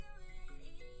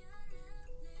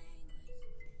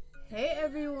Hey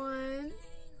everyone.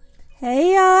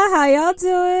 Hey y'all, how y'all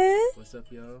doing? What's up,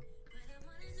 y'all?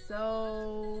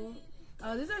 So,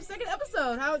 this is our second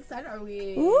episode. How excited are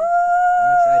we? Woo!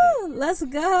 I'm excited. Let's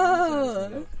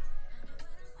go.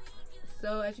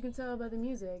 So, as you can tell by the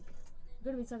music,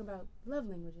 we're going to be talking about love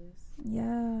languages.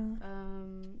 Yeah.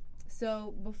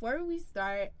 So, before we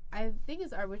start, I think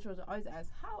it's our ritual to always ask,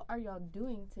 how are y'all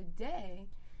doing today?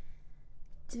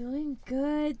 Doing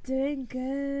good, doing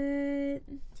good.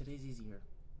 Today's easier.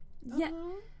 Yeah. Yeah.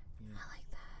 I like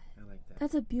that. I like that.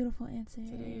 That's a beautiful answer.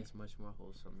 Today is much more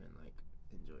wholesome and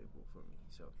enjoyable for me.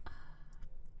 So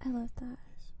I love that.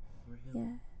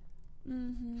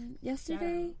 yes, we're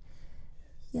healing.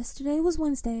 Yeah. Yesterday was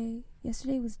Wednesday.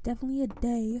 Yesterday was definitely a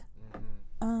day.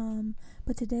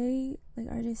 But today, like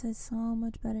RJ said, so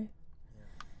much better.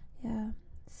 Yeah.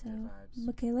 So,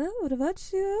 Micaela, what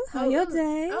about you? How your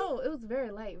day? It was very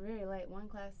light, very light. One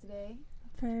class today.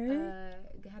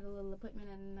 Had a little appointment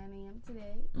at 9 a.m.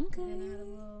 today. Okay. And then I had a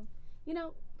little,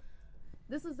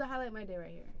 this was the highlight of my day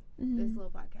right here. This little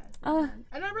podcast.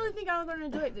 And I really think I'm going to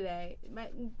enjoy it today.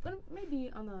 Maybe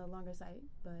on the longer side,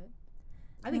 but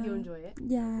I think you'll enjoy it.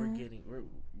 Yeah.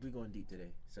 We're going deep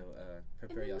today. So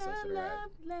prepare yourselves for the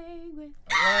love ride. language.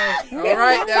 All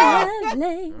right now.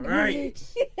 All right.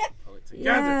 Pull it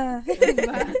together.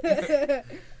 Yeah.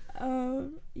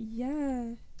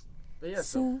 Yeah. But yeah,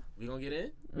 so we gonna get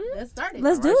in? Let's start it.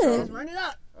 Let's do it. Let's run it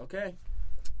up. Okay.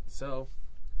 So,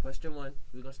 question 1.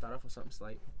 We're gonna start off with something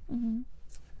slight.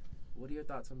 What are your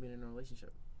thoughts on being in a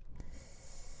relationship?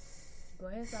 Go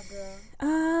ahead, stop, girl.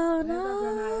 Oh,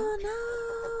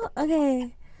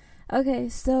 no. Okay,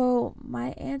 so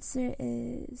my answer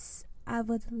is I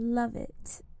would love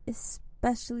it,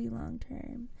 especially long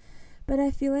term. But I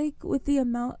feel like with the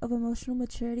amount of emotional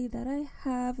maturity that I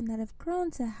have and that I've grown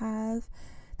to have,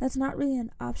 that's not really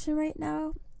an option right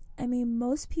now. I mean,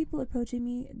 most people approaching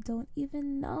me don't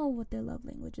even know what their love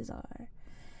languages are.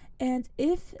 And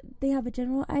if they have a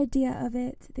general idea of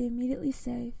it, they immediately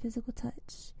say physical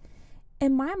touch.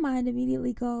 And my mind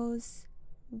immediately goes,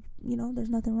 there's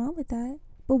nothing wrong with that.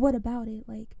 But what about it?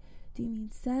 Like, do you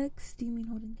mean sex? Do you mean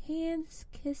holding hands,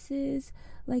 kisses?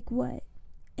 Like what?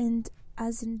 And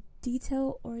as a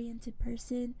detail-oriented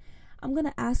person, I'm going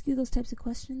to ask you those types of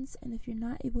questions. And if you're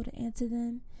not able to answer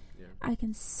them, I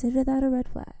consider that a red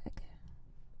flag.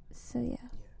 So, yeah.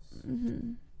 Yes.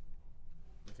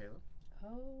 Micaela?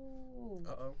 Oh.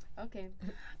 Uh-oh. Okay.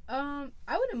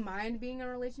 I wouldn't mind being in a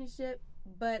relationship,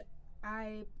 but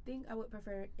I think I would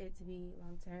prefer it to be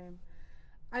long term.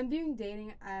 I'm viewing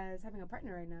dating as having a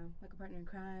partner right now, like a partner in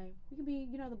crime. You could be,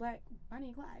 the black Bonnie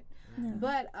and Clyde. Yeah.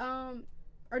 But,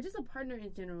 or just a partner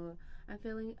in general. I'm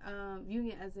viewing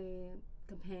it as a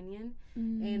companion.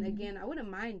 And again, I wouldn't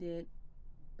mind it,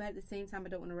 but at the same time, I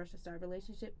don't want to rush to start a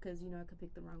relationship because, I could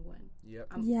pick the wrong one. Yep.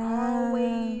 I'm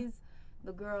always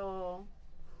the girl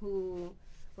who,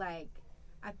 I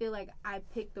feel like I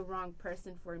picked the wrong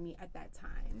person for me at that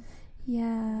time.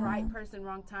 Yeah. Right person,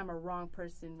 wrong time, or wrong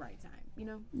person, right time.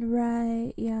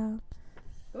 Right, yeah.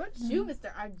 What about you,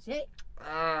 Mr. RJ?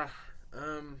 Wow,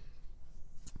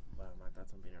 my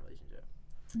thoughts on being in a relationship.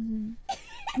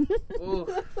 Ooh.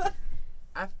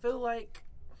 I feel like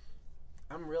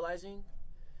I'm realizing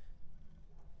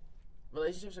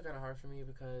relationships are kind of hard for me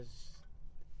because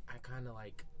I kind of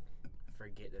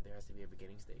forget that there has to be a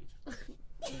beginning stage.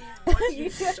 Once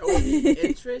you show me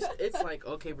interest, it's like,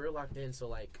 okay, we're locked in, so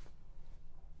lock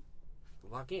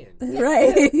in.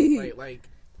 Right.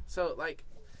 So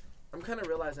I'm kind of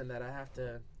realizing that I have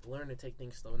to learn to take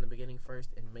things slow in the beginning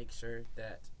first and make sure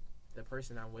that the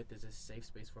person I'm with is a safe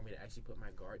space for me to actually put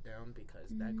my guard down, because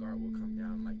that guard will come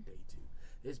down day 2.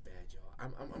 It's bad, y'all.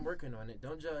 I'm working on it.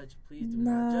 Don't judge. Please do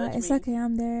not judge me. It's okay.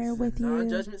 I'm there with you.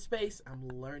 Non-judgment space. I'm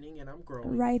learning and I'm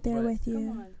growing. Right there with you.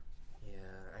 Come on.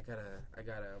 Yeah, I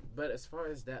gotta. But as far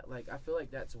as that, I feel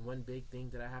like that's one big thing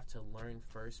that I have to learn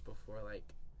first before,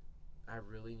 I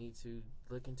really need to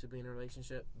look into being in a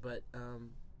relationship. But I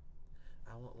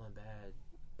want one bad,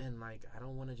 and I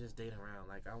don't want to just date around.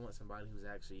 I want somebody who's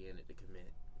actually in it to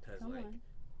commit, because I want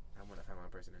to find my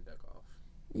person and duck off.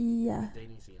 Yeah. The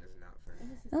dating scene is not for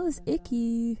me. That was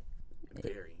icky.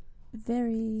 Very.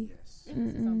 Yes.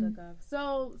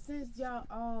 So since y'all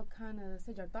all kind of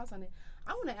said your thoughts on it,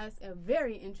 I want to ask a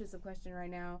very intrusive question right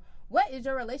now. What is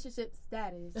your relationship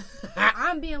status?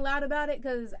 I'm being loud about it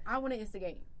because I want to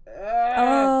instigate.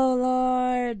 Oh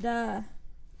Lord. Y'all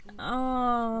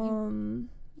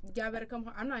better come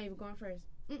home. I'm not even going first.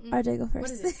 RJ, go first.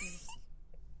 What is it?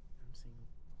 I'm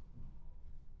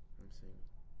single.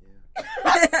 Yeah.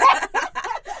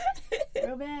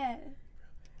 Real bad.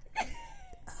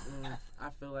 I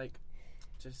feel like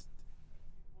just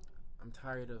I'm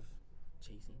tired of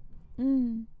chasing.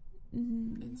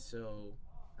 And so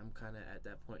I'm kind of at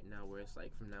that point now where it's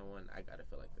like from now on I gotta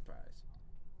feel like the prize.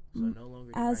 So no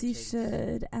longer as you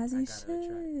should.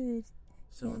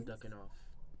 So I'm ducking off.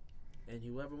 And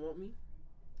whoever want me,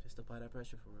 just apply that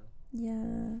pressure for real.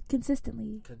 Yeah,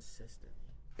 consistently.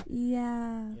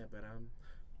 Yeah. Yeah, but I'm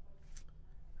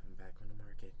back on the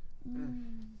market.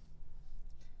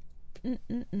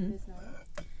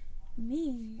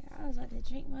 Me, I was about to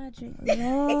drink my drink.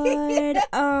 Lord,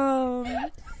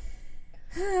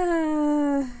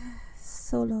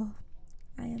 solo.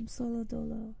 I am solo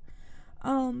dolo.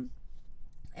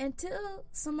 Until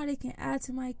somebody can add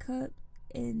to my cup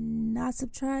and not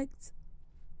subtract,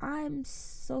 I'm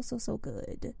so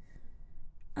good.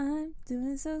 I'm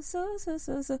doing so good.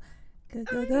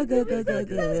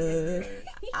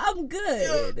 I'm good.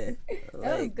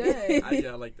 That was good.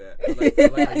 I like that. I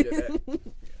like how you did that.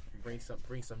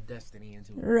 Bring some destiny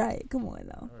into it. Right. Come on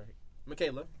now. All right,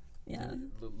 Micaela. Yeah.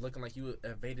 Looking like you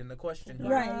evading the question here.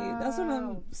 Right. That's what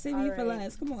I'm saving you for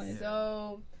last. Come on.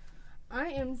 So, I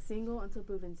am single until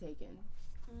proven taken.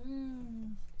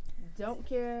 Don't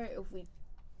care if we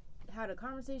had a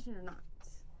conversation or not.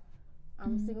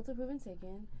 I'm single till proven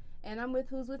taken, and I'm with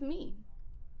who's with me.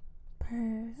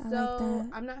 I so like that.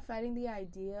 I'm not fighting the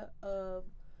idea of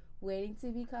waiting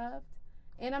to be cuffed,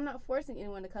 and I'm not forcing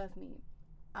anyone to cuff me.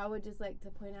 I would just like to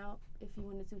point out, if he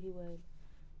wanted to, he would.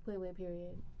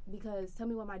 Period. Because tell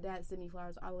me why my dad sent me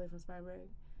flowers all the way from Spartanburg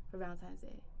for Valentine's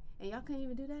Day, and y'all couldn't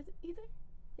even do that either.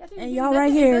 And y'all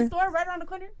right here. The store right around the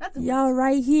corner. That's y'all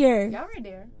right here. Y'all right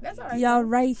there. That's all right. Y'all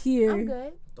right here. I'm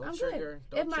good. I'm good.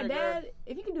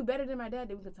 If you can do better than my dad,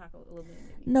 then we can talk a little bit.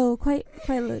 Maybe. No, quite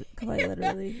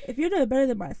literally. If you're doing better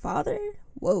than my father,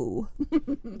 whoa.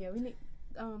 Yeah, we need.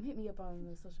 Hit me up on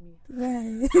the social media.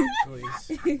 Right.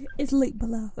 Please. It's linked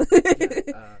below. What's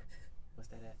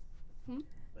that at?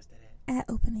 What's that at? At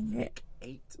opening your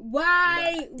 8.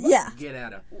 Why? Yeah. Get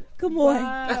at her. Come on.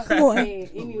 Wow. Come on.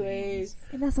 Anyways.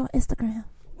 And that's on Instagram.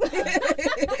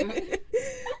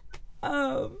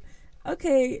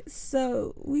 Okay,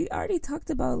 so we already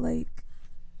talked about like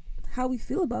how we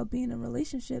feel about being in a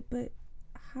relationship, but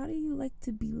how do you like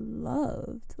to be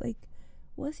loved? Like,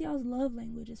 what's y'all's love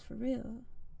languages for real?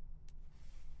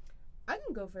 I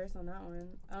can go first on that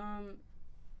one.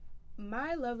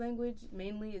 My love language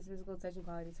mainly is physical touch and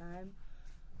quality time.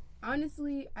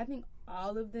 Honestly, I think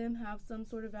all of them have some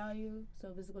sort of value.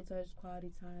 So physical touch,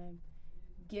 quality time,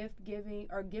 gift giving,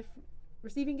 or gift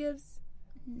receiving gifts,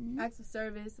 acts of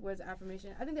service, words of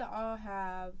affirmation. I think they all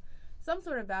have some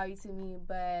sort of value to me,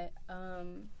 but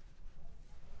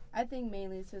I think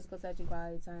mainly it's physical touch and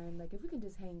quality time. Like, if we can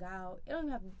just hang out, it don't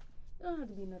have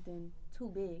to be nothing too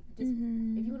big. Just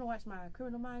if you want to watch my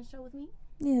Criminal Minds show with me,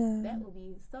 that would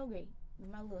be so great.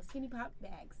 With my little skinny pop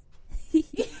bags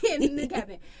in the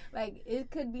cabinet. Like,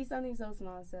 it could be something so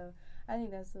small. So I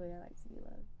think that's the way I like to be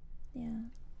loved. Yeah.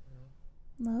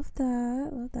 Love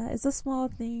that. It's the small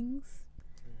things.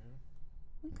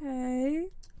 Okay.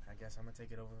 I guess I'm gonna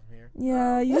take it over from here.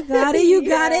 Yeah, you got it. You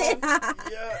got it.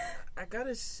 Yeah, I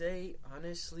gotta say,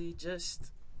 honestly,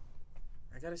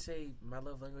 I gotta say my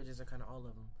love languages are kind of all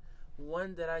of them.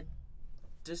 One that I,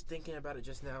 just thinking about it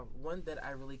just now, one that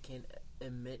I really can't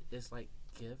admit is like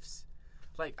gifts.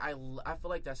 Like, I feel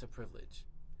like that's a privilege.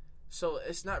 So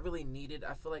it's not really needed.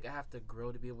 I feel like I have to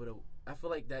grow to be able to. I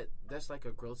feel like that's like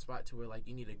a growth spot to where like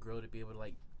you need to grow to be able to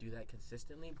like do that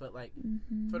consistently. But like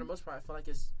for the most part, I feel like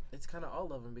it's kind of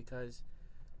all of them because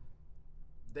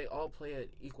they all play an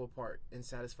equal part in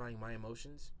satisfying my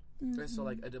emotions. And so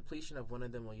like a depletion of one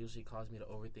of them will usually cause me to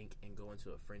overthink and go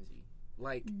into a frenzy.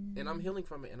 Like, and I'm healing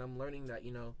from it, and I'm learning that,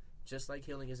 you know, just like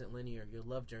healing isn't linear, your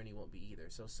love journey won't be either.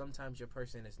 So sometimes your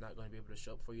person is not going to be able to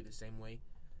show up for you the same way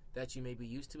that you may be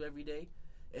used to every day,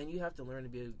 and you have to learn to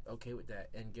be okay with that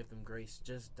and give them grace.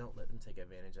 Just don't let them take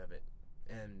advantage of it,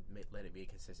 and let it be a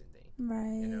consistent thing.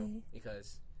 Right. You know,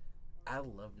 because I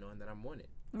love knowing that I'm wanted.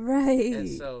 Right. And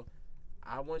so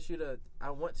I want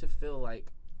to feel like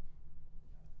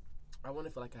I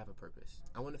have a purpose.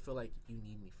 I want to feel like you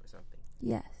need me for something.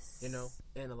 Yes. You know,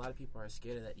 and a lot of people are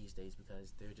scared of that these days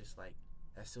because they're just like,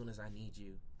 as soon as I need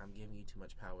you, I'm giving you too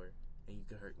much power and you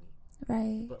could hurt me.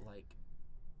 Right. But like,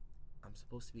 I'm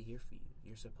supposed to be here for you.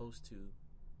 You're supposed to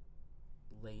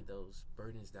lay those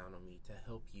burdens down on me to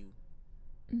help you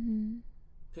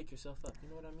pick yourself up. You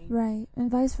know what I mean? Right.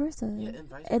 And vice versa. Yeah, and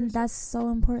vice versa. And that's so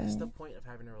important. That's the point of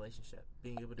having a relationship.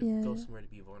 Being able to go somewhere to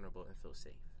be vulnerable and feel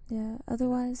safe. Yeah.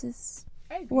 Otherwise, it's...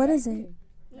 I agree, what I is agree.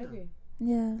 it? I agree.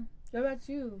 Yeah. What about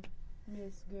you,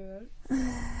 Miss Girl?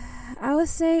 I would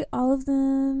say all of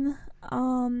them.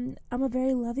 I'm a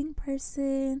very loving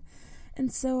person,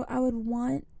 And so I would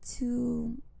want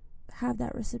to have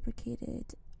that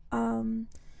reciprocated. And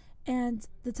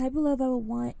the type of love I would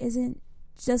want isn't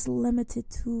just limited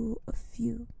to a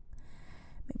few.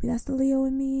 Maybe that's the Leo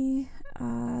in me.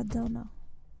 I don't know.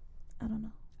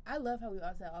 I love how we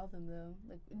all said all of them though.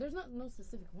 Like, there's not no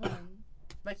specific one.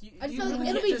 Like I just feel like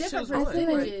it'll be different one.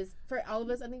 percentages for all of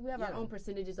us. I think we have our own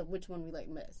percentages of which one we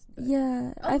like best.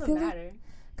 Yeah, all I of them feel matter.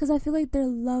 because I feel like they're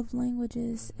love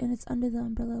languages, and it's under the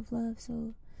umbrella of love.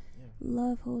 So,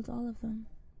 love holds all of them.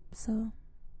 So,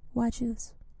 why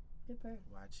choose? Good part.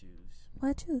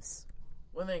 Why choose?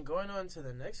 Well, then going on to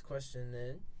the next question,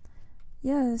 then.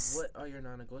 Yes. What are your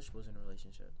non-negotiables in a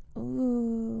relationship?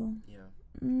 Ooh. Yeah.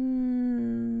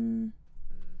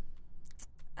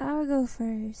 I'll go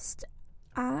first.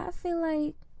 I feel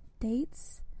like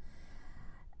dates.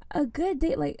 A good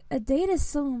date, like a date is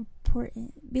so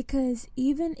important because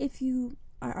even if you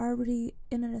are already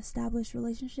in an established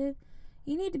relationship,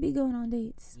 you need to be going on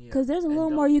dates because there's a little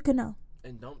more you can know.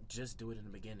 And don't just do it in the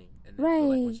beginning. And then feel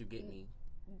like once you get me,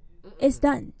 it's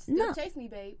done. Still chase me,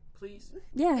 babe. Please.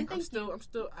 Yeah. I'm still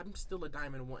a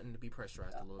diamond wanting to be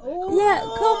pressurized a little bit. Oh. Yeah,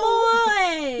 come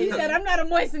on. He said, I'm not a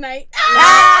moissanite.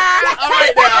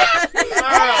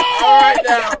 All right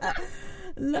now.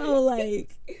 No,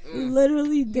 like,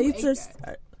 literally, dates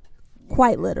are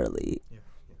quite literally.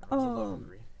 No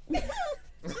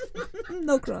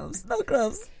crumbs.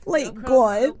 Plate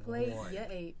gone. Yeah,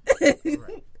 ate.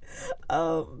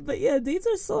 But yeah, dates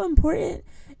are so important,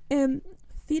 and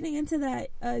feeding into that,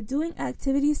 doing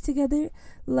activities together.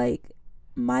 Like,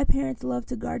 my parents love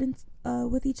to garden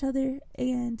with each other,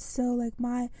 and so like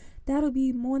my dad will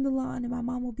be mowing the lawn and my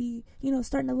mom will be,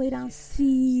 starting to lay down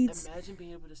seeds. Imagine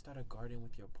being able to start a garden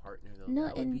with your partner though. No,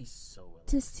 that would be so elegant.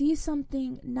 To see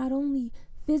something not only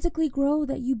physically grow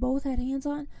that you both had hands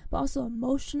on, but also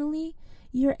emotionally,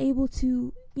 you're able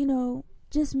to,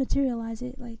 just materialize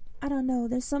it. Like, I don't know,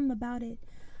 there's something about it.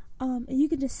 And you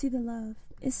can just see the love.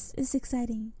 It's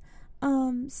exciting.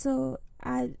 So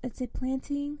I'd say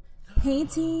planting,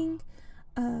 painting,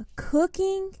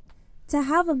 cooking, to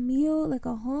have a meal, like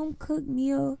a home cooked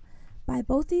meal by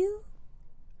both of you,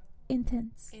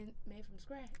 intense. And made from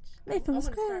scratch. Made from I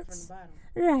scratch. Start from the bottom.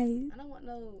 Right. I don't want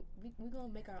we're going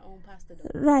to make our own pasta dough.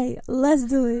 Right. Let's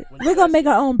do it. We're going to make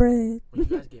our own bread. When you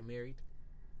guys get married,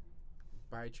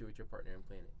 buy a tree with your partner and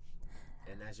plant it.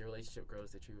 And as your relationship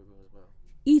grows, the tree will grow as well.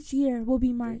 Each year will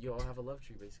be marked. You all have a love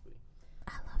tree, basically.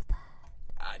 I love that.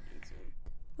 I do too.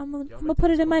 I'm gonna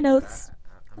put it in my notes.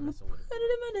 I'm gonna put it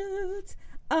in my notes.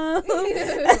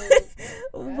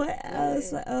 What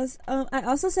else? I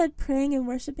also said praying and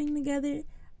worshiping together.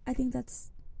 I think that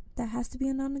has to be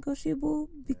a non-negotiable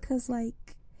because,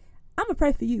 like, I'm gonna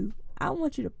pray for you. I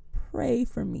want you to pray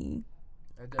for me.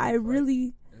 I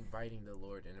really inviting the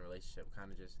Lord in a relationship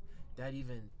kind of just that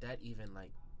even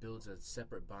like builds a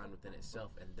separate bond within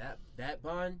itself, and that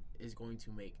bond is going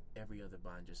to make every other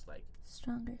bond just like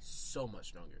stronger, so much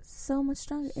stronger,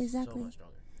 exactly, so much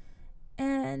stronger.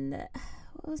 And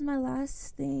what was my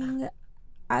last thing?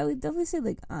 I would definitely say,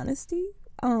 like, honesty.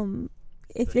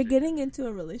 If you're getting into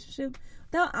a relationship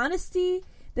without honesty,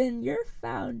 then your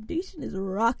foundation is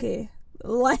rocky.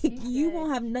 Like, you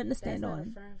won't have nothing to stand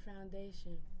on. That's not a firm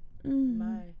foundation.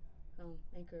 My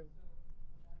anchor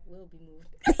will be moved.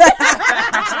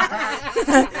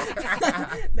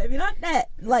 Maybe not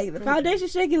that. Like, the foundation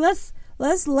shaky. Let's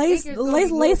lay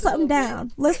something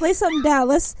down. Let's lay something down.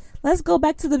 Let's go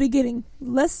back to the beginning.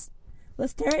 Let's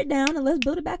tear it down and let's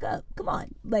build it back up. Come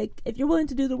on. Like, if you're willing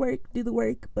to do the work,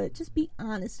 but just be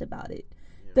honest about it.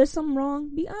 Yeah. There's something wrong,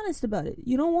 be honest about it.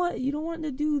 You don't want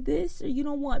to do this, or you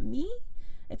don't want me.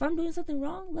 If I'm doing something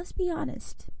wrong, let's be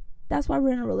honest. That's why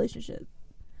we're in a relationship.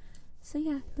 So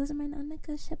yeah, those are my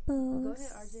non-negotiables. Go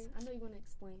ahead, RJ. I know you want to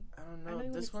explain. I don't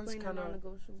know. This one's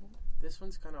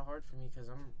kind of hard for me because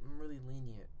I'm really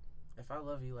lenient. If I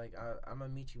love you, like, I'm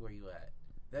gonna meet you where you at.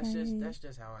 That's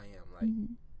just how I am. Like,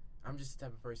 I'm just the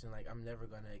type of person, like, I'm never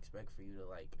gonna expect for you to,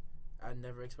 like, I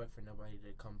never expect for nobody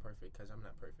to come perfect because I'm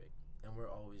not perfect, and we're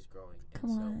always growing. And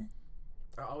come on.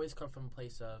 I always come from a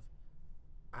place of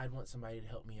I'd want somebody to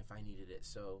help me if I needed it.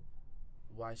 So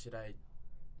why should I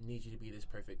need you to be this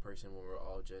perfect person when we're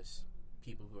all just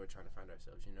people who are trying to find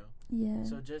ourselves, you know? Yeah.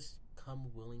 So just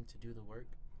come willing to do the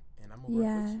work, and I'm gonna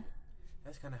work with you.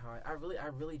 That's kind of how I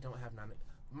really don't have don't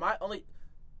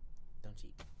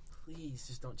cheat. Please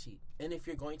just don't cheat. And if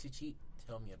you're going to cheat,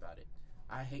 tell me about it.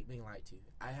 I hate being lied to.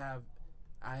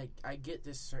 I get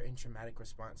this certain traumatic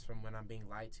response from when I'm being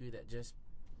lied to that just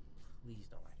please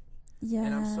don't lie to me. Yeah.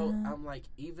 And I'm like,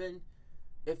 even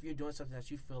if you're doing something that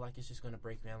you feel like it's just gonna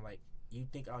break me, I'm like, you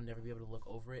think I'll never be able to look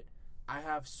over it? I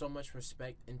have so much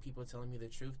respect in people telling me the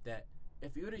truth that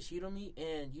if you were to cheat on me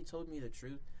and you told me the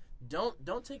truth,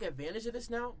 don't take advantage of this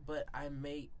now, but I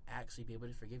may actually be able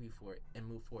to forgive you for it and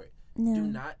move forward.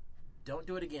 Yeah. Don't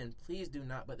do it again. Please do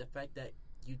not. But the fact that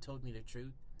you told me the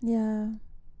truth, Yeah.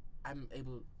 I'm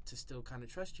able to still kind of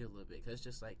trust you a little bit. Because it's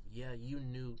just like, yeah, you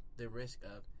knew the risk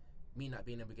of me not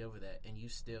being able to get over that, and you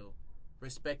still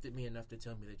respected me enough to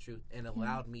tell me the truth and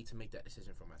allowed me to make that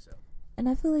decision for myself. And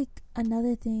I feel like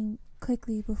another thing,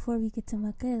 quickly, before we get to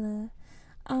Micaela,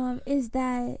 is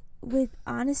that with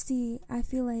honesty, I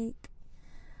feel like,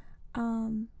 I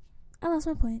lost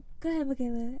my point. Go ahead,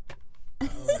 Micaela.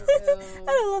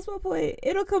 I lost my point.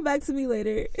 It'll come back to me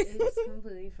later. It's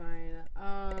completely fine.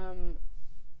 Some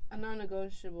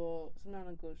non-negotiables.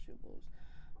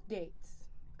 Dates.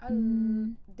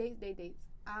 Dates.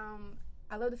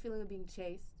 I love the feeling of being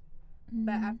chased,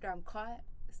 but after I'm caught,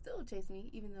 still chase me,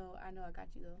 even though I know I got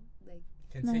you though. Like,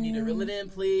 continue to reel it in,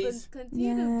 please.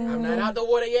 Continue to reel I'm not out the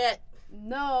water yet.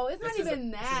 No, it's not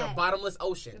even that. This is a bottomless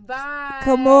ocean. Bye.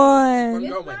 Come on.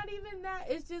 It's not even that.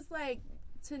 It's just like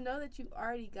to know that you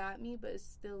already got me, but it's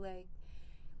still like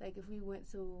if we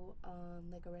went to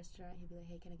like a restaurant, he'd be like,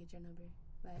 "Hey, can I get your number?"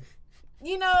 Like,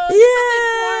 you know,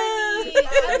 yeah. corny.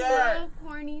 I love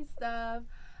corny stuff.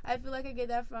 I feel like I get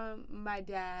that from my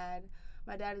dad.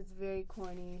 My dad is very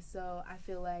corny, so I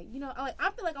feel like, you know, I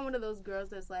feel like I'm one of those girls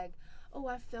that's like, oh,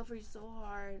 I fell for you so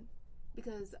hard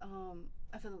because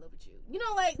I fell in love with you. You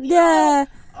know, like, you know,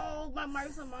 oh, my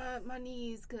marks on my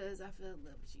knees because I fell in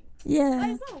love with you. Yeah.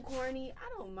 Like, it's not corny. I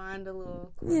don't mind a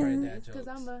little corniness because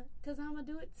I'm a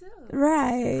do it too.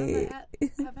 Right.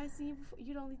 Have I seen you before?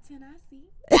 You're the only 10 I see.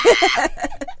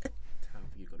 Time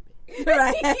for you to go to bed.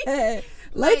 Right.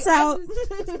 Lights out.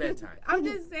 It's bedtime. I'm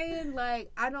just saying,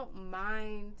 like, I don't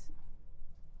mind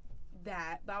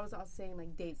that, but I was also saying,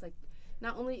 like, dates, like,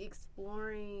 not only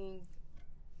exploring,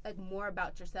 like, more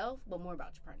about yourself, but more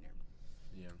about your partner.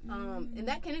 Yeah. And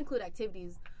that can include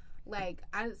activities. Like,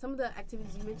 some of the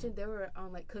activities you mentioned, they were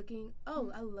on, like, cooking.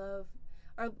 Oh, I love,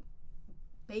 or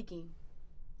baking.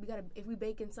 If we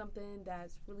bake in something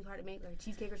that's really hard to make, like a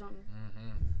cheesecake or something,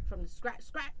 from the scratch.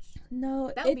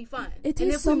 No, that would be fun. It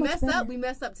tastes so much better. And if we mess up, we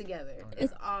mess up together.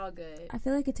 It's all good. I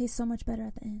feel like it tastes so much better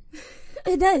at the end.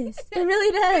 It does. It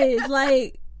really does.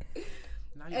 Like,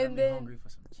 now you got me hungry for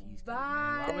some cheesecake,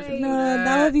 man. Why would you do no, that?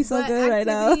 that would be so good right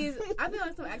now. I feel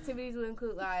like some activities would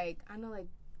include, like, I know, like,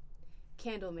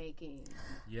 candle making.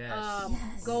 Yes.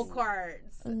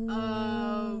 Go-karts. And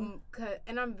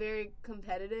I'm very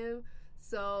competitive,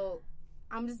 so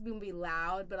I'm just gonna be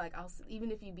loud, but like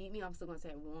even if you beat me, I'm still gonna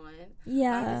say I won.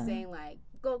 Yeah. I'm just saying, like,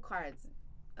 go-karts,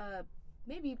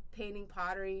 maybe painting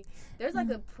pottery. There's like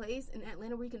a place in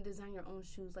Atlanta where you can design your own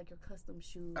shoes, like your custom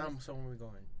shoes. So when we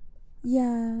going?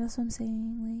 Yeah, that's what I'm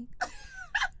saying. Like,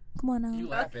 come on now. You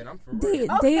laughing? I'm for real.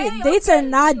 Dates are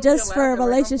not just for a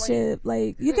relationship.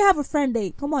 Like, you can have a friend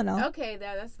date. Come on now. Okay,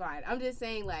 that's fine. I'm just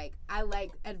saying, like, I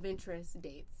like adventurous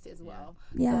dates as well.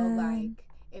 Yeah. So, like,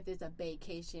 if it's a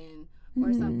vacation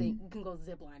or something, you can go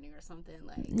ziplining or something,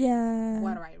 like,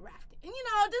 water rafting. And, you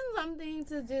know, just something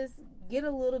to just get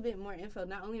a little bit more info,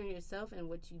 not only on yourself and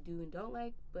what you do and don't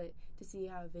like, but to see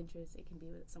how adventurous it can be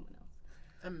with someone else.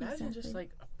 Imagine just, like,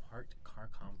 a parked car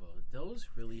combo. Those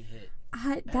really hit.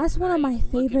 That's one of my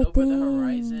favorite things. Over the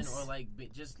horizon, or, like,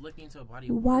 just looking to a body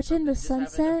of water. Watching the just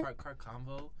sunset. Having a parked car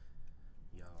combo.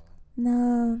 Y'all.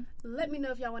 No. Let me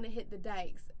know if y'all want to hit the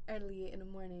dikes early in the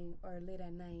morning or late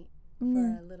at night for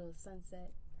a little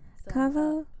sunset.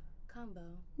 Combo?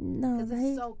 No, because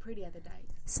it's so pretty at the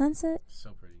dikes. Sunset?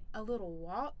 So pretty. A little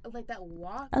walk, like that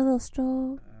walk. A little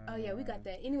stroll. Oh yeah, we got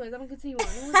that. Anyways, I'm gonna continue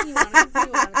on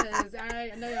because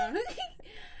I know y'all.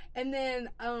 And then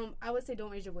I would say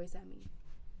don't raise your voice at me.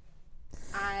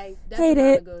 Hate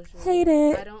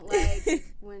it. I don't like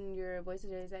when your voice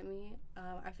is raised at me.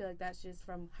 I feel like that's just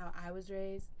from how I was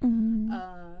raised.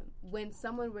 When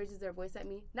someone raises their voice at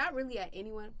me, not really at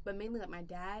anyone, but mainly like my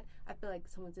dad, I feel like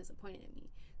someone's disappointed in me.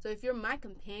 So if you're my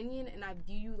companion and I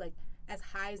view you like as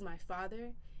high as my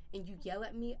father, and you yell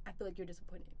at me, I feel like you're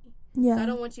disappointed in me. Yeah. So I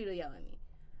don't want you to yell at me.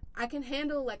 I can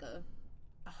handle like a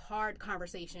hard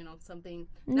conversation on something.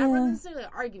 Not really necessarily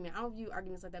an argument. I don't view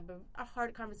arguments like that, but a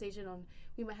hard conversation on,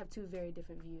 we might have two very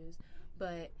different views.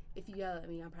 But if you yell at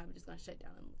me, I'm probably just going to shut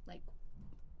down and like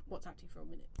won't talk to you for a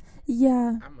minute.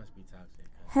 Yeah. I must be toxic.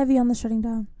 Heavy on the shutting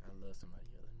down. I love somebody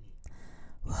yelling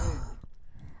at me.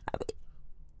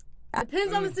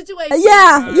 Depends on the situation.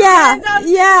 Yeah.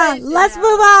 Let's move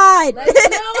on.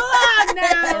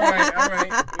 Now. All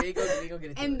right. We go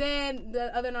get it. And then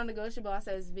the other non-negotiable I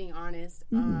said is being honest.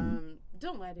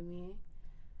 Don't lie to me,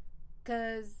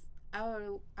 because I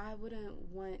wouldn't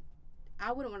want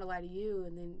I wouldn't want to lie to you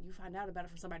and then you find out about it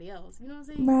from somebody else. You know what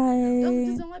I'm saying?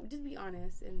 Right. Just be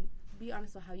honest and be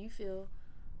honest with how you feel.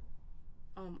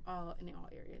 In all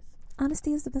areas.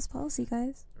 Honesty is the best policy,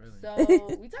 guys. Really?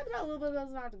 So we talked about a little bit of those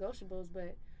non-negotiables,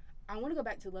 but I want to go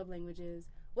back to love languages.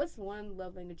 What's one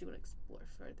love language you want to explore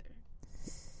further?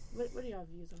 What are y'all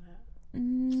views on that?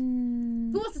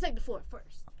 Who wants to take the floor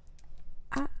first?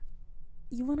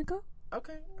 You want to go?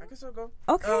 Okay, I guess I'll go.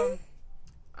 Okay.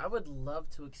 I would love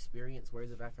to experience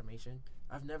words of affirmation.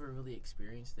 I've never really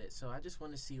experienced it, so I just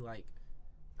want to see I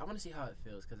want to see how it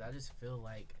feels, because I just feel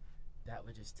like that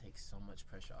would just take so much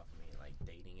pressure off of me, like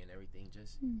dating and everything,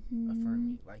 just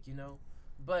affirm me, like, you know.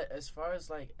 But as far as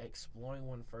like exploring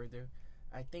one further,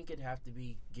 I think it'd have to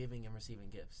be giving and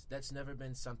receiving gifts. That's never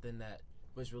been something that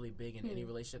was really big in any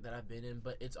relationship that I've been in,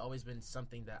 but it's always been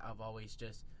something that I've always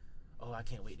just, I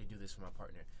can't wait to do this for my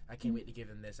partner. I can't wait to give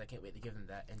them this. I can't wait to give them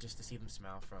that. And just to see them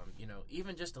smile from, you know,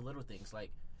 even just the little things like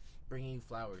bringing you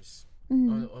flowers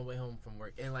on the way home from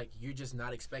work. And, like, you're just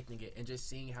not expecting it. And just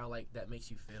seeing how, like, that makes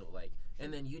you feel. Like,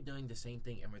 and then you doing the same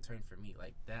thing in return for me.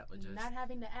 Like, that would just. Not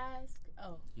having to ask.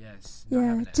 Oh. Yes.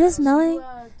 Yeah, just knowing.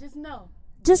 Just know.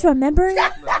 Just remembering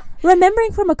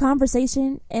from a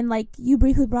conversation and, like, you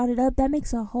briefly brought it up, that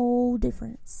makes a whole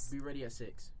difference. Be ready at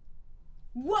 6.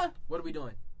 What? What are we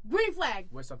doing? Green flag.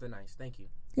 Wear something nice. Thank you.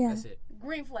 Yeah. That's it.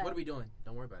 Green flag. What are we doing?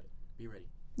 Don't worry about it. Be ready.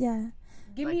 Yeah.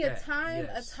 Give like me a that. time,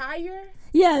 Yes. attire.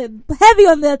 Yeah, heavy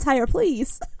on the attire,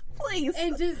 please. Please.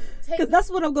 And just take. Because that's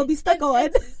what I'm going to be stuck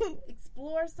on.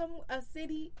 Explore a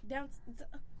city down.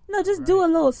 No, just do a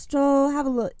little stroll, have a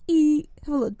little eat,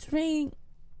 have a little drink.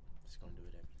 Just going to do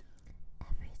it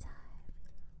every time.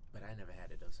 But I never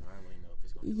had it, though, so I don't really know if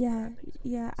it's going to be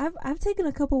Yeah. I've taken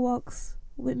a couple walks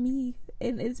with me,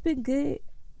 and it's been good.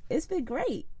 It's been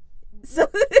great. So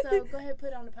go ahead, put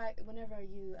it on the podcast whenever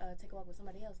you take a walk with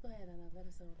somebody else. Go ahead and let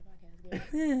us know on the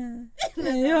podcast.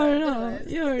 Yeah, you already know.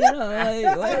 You already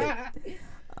know.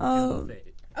 Like,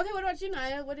 okay, what about you,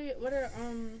 Naya? What's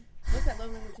that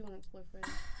love language you want to explore further?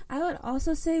 I would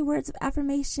also say words of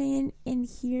affirmation, and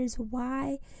here's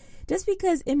why. Just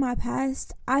because in my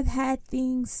past I've had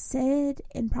things said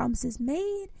and promises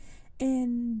made,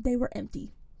 and they were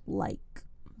empty, like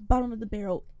bottom of the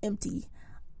barrel empty.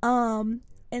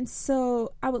 And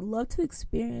so I would love to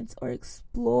experience or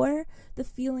explore the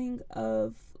feeling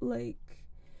of like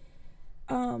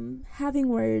having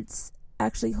words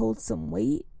actually hold some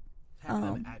weight. Have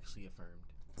them actually affirmed.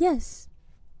 Yes.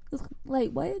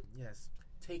 Like what? Yes.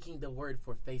 Taking the word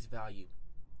for face value.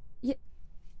 Yeah.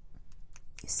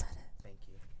 You said it. Thank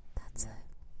you. That's it.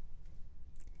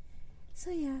 So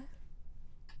yeah.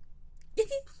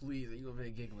 Please, are you over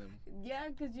here giggling? Yeah,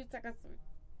 because you took us.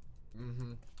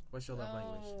 What's your love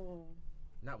language?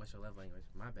 Not what's your love language.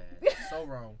 My bad. So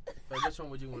wrong. But which one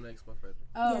would you want to explore further?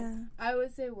 Yeah. I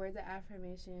would say words of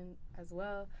affirmation as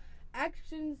well.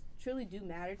 Actions truly do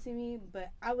matter to me, but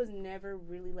I was never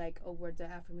really like a words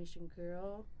of affirmation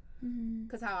girl.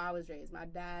 Because how I was raised, my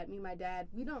dad,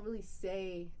 we don't really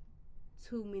say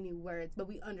too many words, but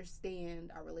we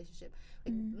understand our relationship.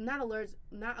 Like not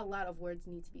a lot of words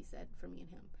need to be said for me and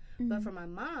him. But for my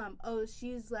mom,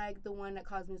 she's like the one that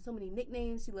calls me so many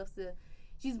nicknames.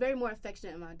 She's very more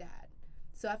affectionate than my dad.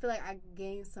 So I feel like I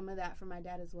gained some of that from my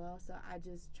dad as well. So I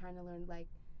just trying to learn like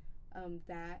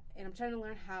that, and I'm trying to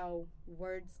learn how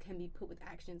words can be put with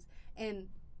actions, and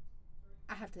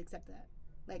I have to accept that.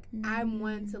 Like I'm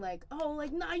one to like,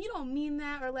 nah, you don't mean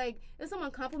that, or like if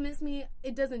someone compliments me,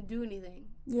 it doesn't do anything.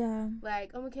 Yeah.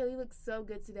 Like, Micaela, you look so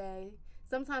good today.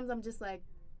 Sometimes I'm just like,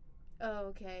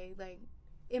 okay, like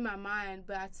in my mind,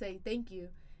 but I say thank you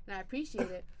and I appreciate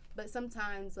it. But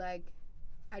sometimes like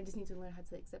I just need to learn how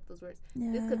to accept those words.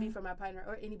 Yeah. This could be for my partner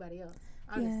or anybody else,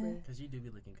 honestly. Because you do be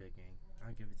looking good, gang.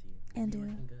 I'll give it to you. And you be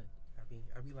looking good.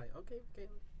 I'll be like, okay.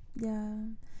 Yeah.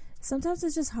 Sometimes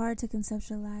it's just hard to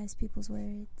conceptualize people's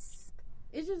words.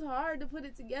 It's just hard to put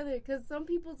it together because some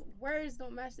people's words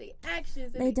don't match their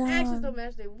actions, and They their actions don't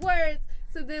match their words.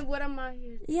 So then what am I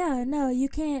here? Yeah, no, you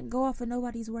can't go off of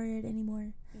nobody's word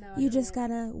anymore. No, you just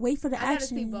gotta wait for the action. I gotta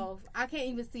see both. I can't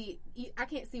even see. I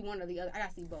can't see one or the other. I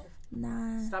gotta see both.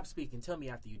 Nah. Stop speaking. Tell me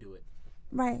after you do it.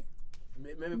 Right.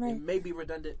 It may be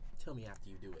redundant. Tell me after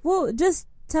you do it. Well, just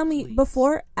tell me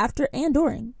before, after, and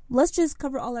during. Let's just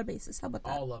cover all our bases. How about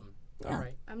that? All of them. Yeah. All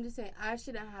right. I'm just saying I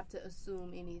shouldn't have to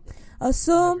assume anything.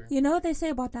 Assume. Never. You know what they say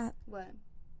about that? What?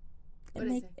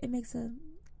 It makes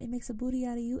a booty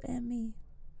out of you and me.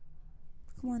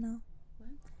 Come on now. What?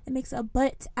 It makes a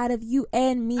butt out of you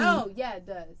and me. Oh yeah, it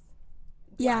does.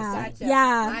 Yeah, Gotcha.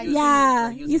 yeah.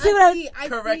 You see what I'm?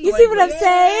 Correct. You see what I'm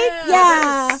saying?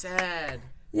 Yeah. That's sad.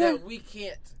 Yeah. That we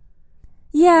can't.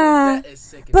 Yeah. That is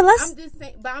sick. But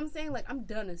I'm saying like I'm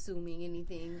done assuming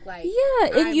anything. Like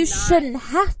and you shouldn't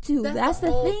have to. That's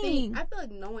the whole thing. I feel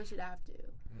like no one should have to.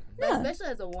 But especially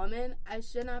as a woman, I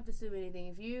shouldn't have to assume anything.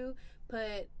 If you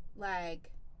put like,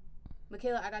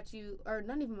 Micaela, I got you, or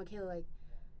not even Micaela, like,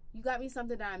 you got me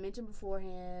something that I mentioned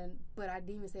beforehand, but I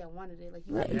didn't even say I wanted it. Like,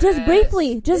 you got just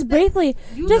briefly, you just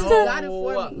got it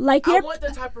for me. Like, I want the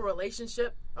type of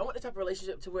relationship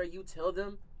to where you tell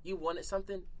them you wanted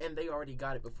something and they already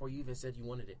got it before you even said you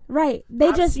wanted it. Right?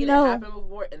 I've just seen know. It happen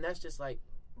before, and that's just like,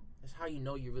 that's how you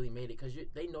know you really made it, because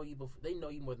they know you before. They know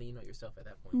you more than you know yourself at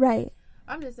that point. Right.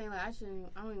 I'm just saying, like, I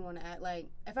don't even want to act like,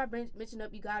 if I mention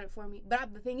up, you got it for me.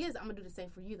 But the thing is, I'm gonna do the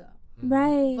same for you though.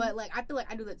 Right. But like, I feel like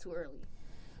I do that too early.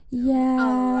 Yeah. A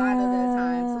lot of the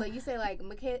time. So like, you say like,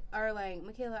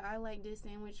 Micaela, I like this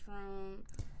sandwich from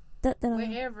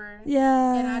wherever.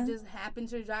 Yeah. And I just happen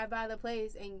to drive by the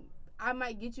place, and I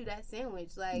might get you that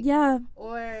sandwich. Like, yeah.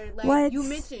 Or like, what? You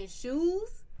mentioned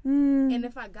shoes, and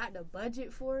if I got the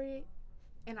budget for it,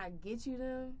 and I get you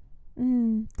them.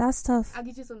 That's tough. I'll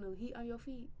get you some new heat on your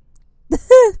feet.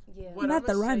 Yeah. What not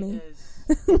the rhyming.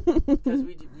 Because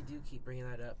we do keep bringing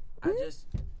that up.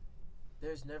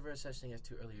 There's never a such thing as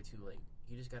too early or too late.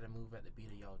 You just gotta move at the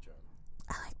beat of y'all drum.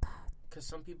 I like that. Because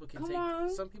some people can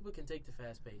take the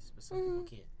fast pace, but some people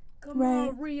can't. Come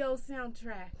on, Rio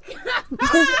soundtrack.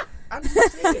 I'm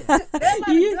just saying. There's a lot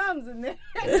of drums in there.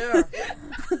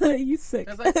 Yeah. You sick.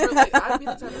 Because I'd be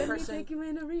the type of person. Let me take you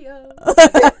into Rio.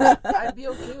 I'd be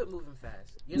okay with moving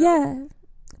fast. You know? Yeah.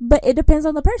 But it depends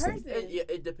on the person.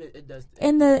 It depends. It does.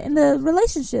 In the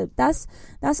relationship, that's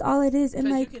all it is.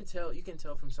 And like, you can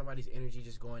tell from somebody's energy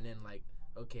just going in like,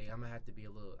 okay, I'm gonna have to be a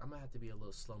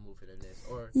little slow moving in this,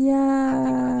 or I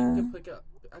think we can pick up.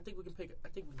 I think we can pick up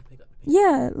the pace.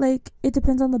 Yeah, like it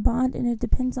depends on the bond, and it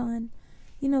depends on,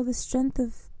 the strength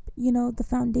of, the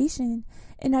foundation.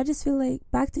 And I just feel like,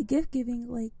 back to gift giving,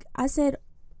 like I said,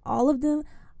 all of them.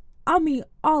 I mean,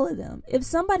 all of them. If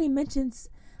somebody mentions,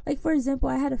 like, for example,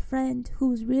 I had a friend who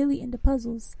was really into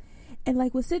puzzles, and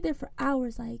like would sit there for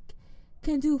hours, like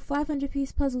can do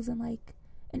 500-piece puzzles in like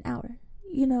an hour,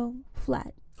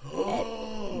 flat.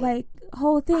 And, like,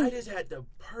 whole thing. I just had the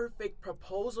perfect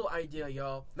proposal idea,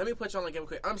 y'all. Let me put you on the game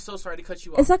quick. I'm so sorry to cut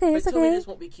you off. It's okay. But tell me this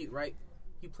won't be cute, right?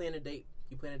 You plan a date.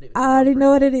 With I already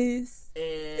know what it is.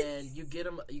 And you get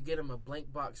them a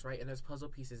blank box, right? And there's puzzle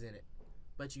pieces in it,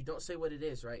 but you don't say what it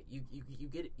is, right? You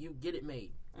get it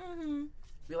made. Mm-hmm.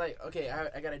 Be like, okay,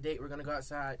 I got a date. We're gonna go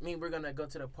outside. We're gonna go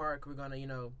to the park. We're gonna,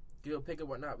 do a pickup,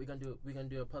 whatnot. We're gonna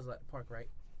do a puzzle at the park, right?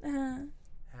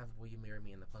 Will you marry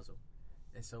me in the puzzle?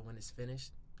 And so when it's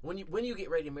finished, when you get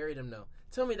ready to marry them, though,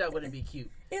 tell me that wouldn't be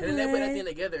cute. And then they put that thing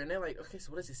together, and they're like, okay,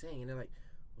 so what is it saying? And they're like,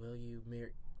 will you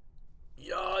marry?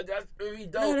 Yo, that's really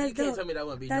dope. No, you can't tell me that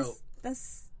wouldn't be dope.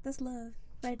 That's love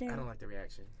right there. I don't like the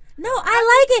reaction. No,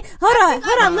 I like it. Hold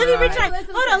on. Let me retry.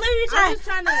 I'm just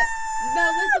trying to.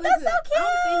 No, listen. That's so cute.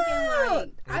 I'm thinking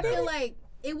like, I feel like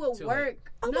it would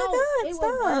work. Oh my God, it stop.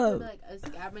 would work with like a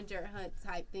scavenger hunt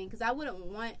type thing, because I wouldn't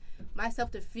want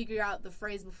myself to figure out the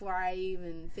phrase before I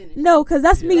even finish. No, because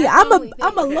that's me. I'm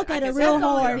a look at it real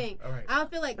hard. Right. I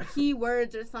don't feel like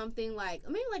keywords or something, like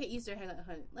maybe like an Easter egg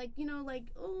hunt, like like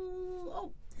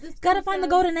this gotta find the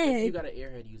golden egg. You got an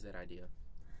airhead, use that idea.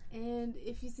 And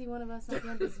if you see one of us on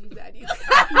campus, use that idea.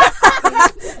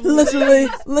 Literally.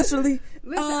 Listen,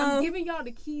 I'm giving y'all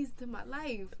the keys to my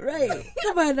life. Right.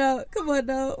 Come on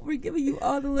now. We're giving you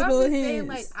all the little hints. Saying,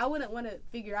 like, I wouldn't want to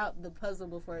figure out the puzzle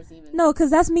before it's even. No, because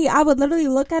that's me. I would literally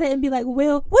look at it and be like,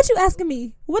 Will, what you asking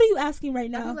me? What are you asking right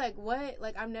now? I'd be like, what?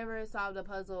 Like, I've never solved a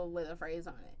puzzle with a phrase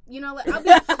on it. I'll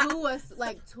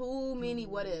be too many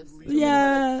what ifs.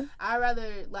 Yeah. I'd rather,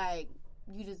 like,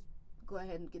 you just go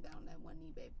ahead and get down on that one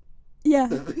knee, babe. Yeah.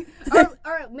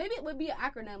 or maybe it would be an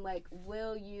acronym, like,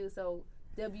 will you, so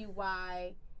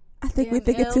WY. I think we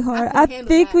think it too hard. I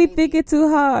think we think it too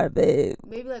hard, babe.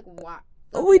 Maybe like what?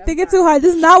 Okay, we think it too hard.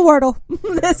 This is not Wordle.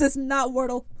 This is not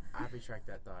Wordle. I retract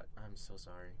that thought. I'm so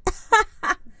sorry.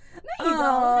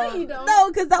 No, you don't. No,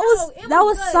 because that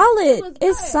was solid.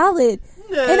 It's solid.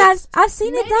 Yes. And I've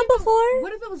seen it done before.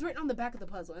 What if it was written on the back of the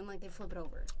puzzle and like they flip it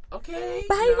over? Okay.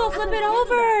 But how you gonna flip it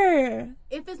over?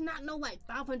 If it's not like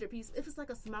 500 pieces, if it's like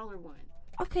a smaller one.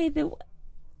 Okay, then.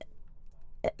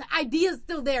 The idea's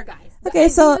still there, guys. Okay,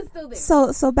 so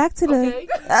back to the. Okay.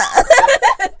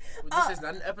 This is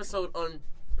not an episode on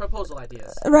proposal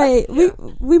ideas. Right. Yeah.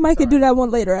 We might could do that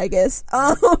one later, I guess.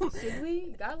 Should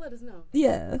we? God, let us know.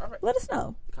 Yeah. Right. Let us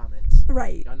know. Comments.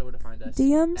 Right. Y'all know where to find us.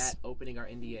 DMs. At opening our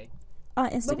NDA. On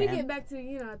Instagram. But we get back to,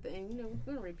 at the end, we're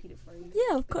going to repeat it for you.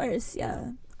 Yeah, of course.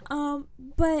 Yeah.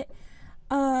 But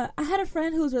I had a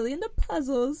friend who was really into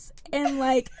puzzles, and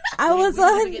like I Wait, was we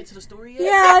didn't on. even get to the story yet?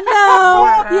 Yeah, no,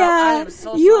 Wow, I yeah. am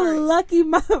so You sorry. lucky.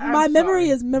 My memory sorry.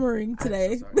 is memorying I'm so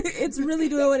today. sorry. It's really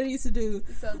doing what it needs to do.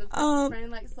 So the friend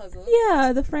likes puzzles.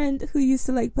 Yeah, the friend who used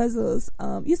to like puzzles,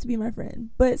 used to be my friend.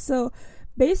 But so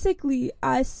basically,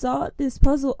 I saw this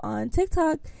puzzle on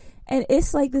TikTok, and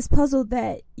it's like this puzzle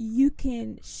that you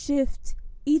can shift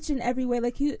each and every way.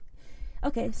 Like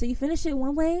so you finish it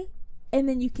one way, and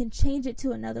then you can change it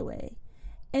to another way.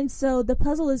 And so the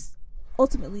puzzle is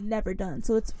ultimately never done,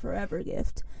 so it's a forever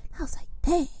gift. I was like,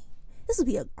 dang, this would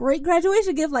be a great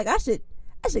graduation gift. Like I should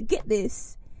get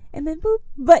this. And then boop.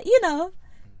 But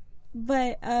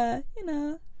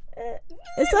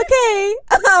it's okay.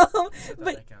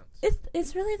 But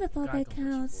it's really the thought that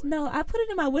counts. No, I put it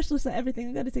in my wish list and everything.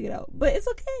 I gotta take it out. But it's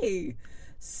okay.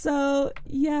 So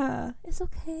yeah, it's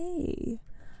okay.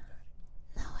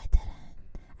 No, I didn't.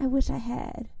 I wish I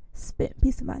had spent a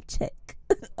piece of my check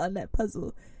on that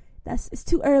puzzle. It's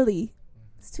too early.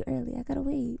 It's too early. I gotta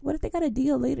wait. What if they got a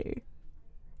deal later?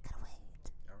 Gotta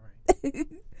wait. All right.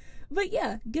 But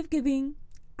yeah, gift giving.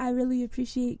 I really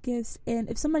appreciate gifts, and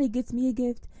if somebody gets me a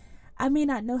gift, I may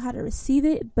not know how to receive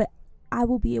it, but I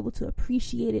will be able to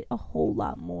appreciate it a whole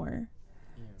lot more.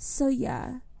 Yeah. So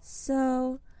yeah.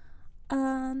 So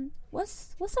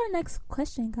what's our next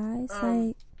question, guys?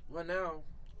 Well, now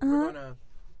Uh-huh. we're gonna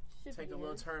take a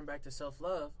little turn back to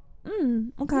self-love.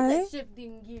 Okay.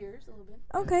 Shifting gears a little bit.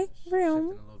 Okay. Shifting a Real.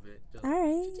 little bit. Just- All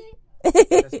right.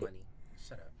 That's money.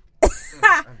 Shut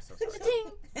up. I'm so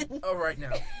sorry. All right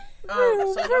now.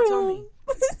 So now tell me,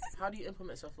 how do you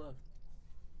implement self-love?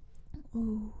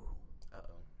 Ooh.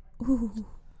 Uh-oh. Ooh.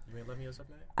 You ain't loving yourself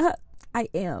now? I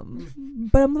am,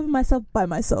 but I'm loving myself by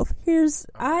myself.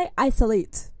 I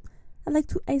isolate. I like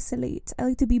to isolate. I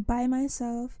like to be by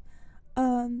myself.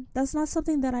 That's not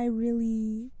something that I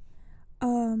really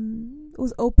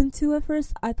was open to at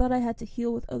first. I thought I had to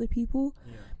heal with other people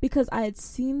because I had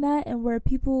seen that, and where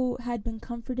people had been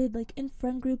comforted, like in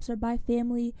friend groups or by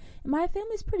family. And my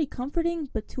family's pretty comforting,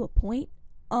 but to a point.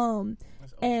 That's old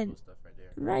school stuff right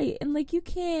there. Right, and like you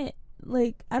can't,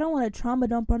 like, I don't want to trauma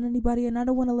dump on anybody, and I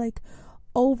don't want to like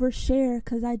overshare,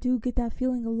 because I do get that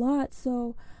feeling a lot.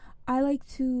 So I like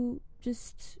to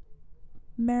just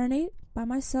marinate by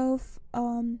myself.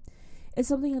 It's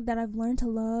something that I've learned to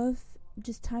love.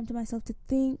 Just time to myself to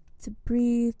think, to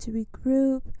breathe, to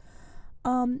regroup.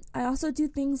 I also do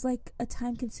things like a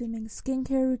time-consuming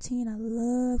skincare routine. I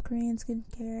love Korean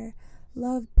skincare.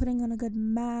 Love putting on a good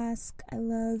mask. I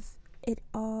love it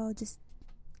all. Just,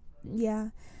 yeah.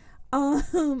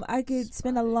 I could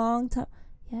spend a long time.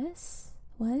 Yes.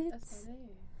 What?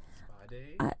 Spa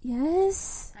day.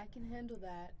 Yes. I can handle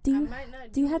that. Do you, I might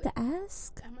not do you have to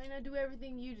ask? I might not do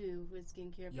everything you do with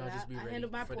skincare, Y'all but just be I ready handle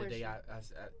my for portion. the day.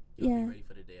 Yeah. Be ready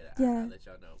for the day that I let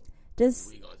y'all know. Just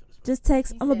We going to the spa. Just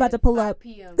text. He I'm about to pull 5 up.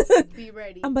 p.m. Be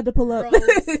ready. I'm about to pull up.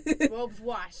 Robes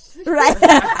washed. Right.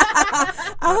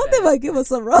 I hope they might give us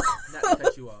some robe. Not to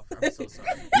cut you off. I'm so sorry.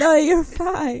 No, you're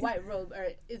fine. White robe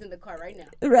is in the car right now.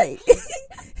 Right.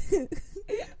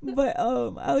 But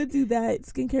I would do that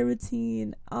skincare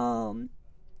routine.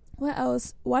 What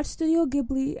else? Watch Studio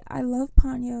Ghibli. I love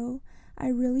Ponyo. I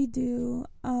really do.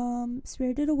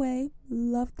 Spirited Away.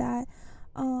 Love that.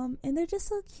 And they're just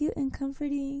so cute and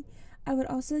comforting. I would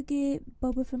also get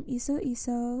boba from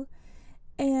Iso.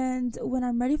 And when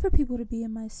I'm ready for people to be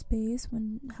in my space,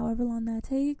 however long that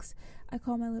takes, I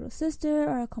call my little sister,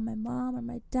 or I call my mom or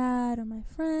my dad or my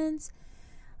friends.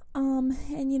 And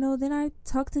then I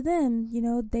talk to them.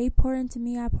 They pour into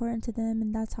me, I pour into them,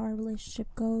 and that's how our relationship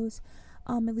goes.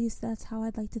 At least that's how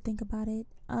I'd like to think about it.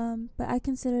 But I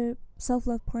consider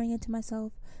self-love pouring into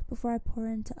myself before I pour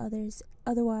into others.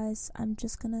 Otherwise, I'm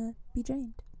just gonna be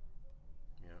drained.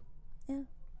 Yeah.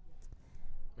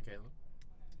 Micaela?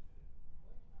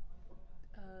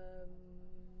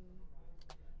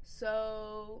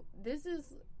 So this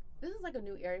is like a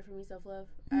new area for me, self-love.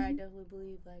 Mm-hmm. I definitely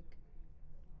believe like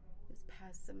this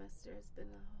past semester has been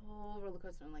a whole roller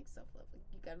coaster on like self-love. Like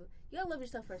you gotta love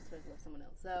yourself first to love someone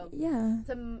else. So Yeah.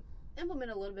 to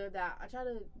implement a little bit of that, I try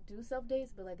to do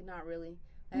self-dates, but like not really.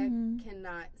 Like, Mm-hmm. I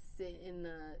cannot sit in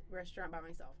a restaurant by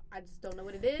myself. I just don't know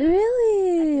what it is.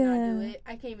 Really? I cannot do it.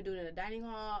 I can't even do it in a dining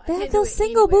hall. They I have can't do those it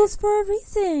single anywhere. booths for a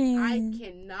reason. I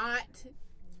cannot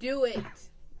do it.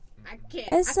 I can't.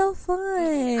 It's so fun.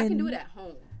 I can do it at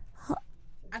home.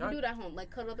 I can do it at home. Like,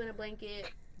 cuddle up in a blanket,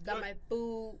 got my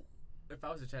food. If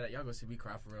I was to chat that, y'all gonna see me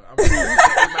cry for real. I'm gonna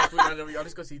my food on them. Y'all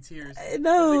just gonna see tears.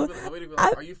 No.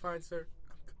 Are you fine, sir?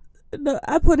 No,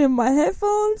 I put in my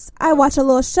headphones. I watch a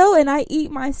little show and I eat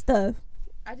my stuff.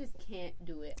 I just can't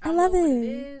do it. I don't love know what it. it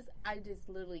is. I just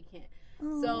literally can't.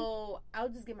 Oh. So I'll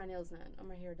just get my nails done or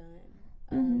my hair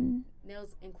done.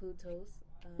 Nails include toes.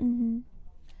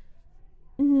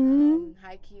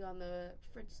 High key on the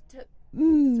French tip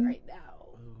right now.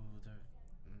 Ooh, them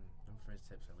French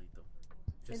tips are lethal.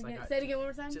 Say it again one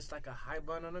more time. Just like a high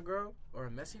bun on a girl or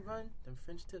a messy bun, them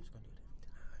French tips gonna do it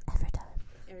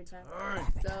Every time.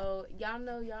 So y'all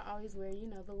know y'all always wear,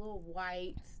 the little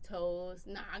white toes.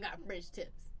 Nah, I got French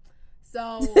tips.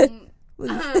 So I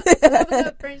love a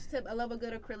good French tip. I love a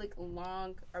good acrylic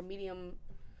long or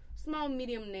small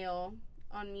medium nail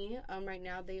on me. Right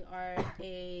now they are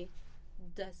a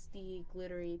dusty,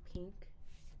 glittery pink.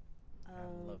 I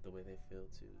love the way they feel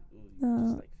too. Ooh,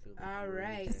 just, like, feel the all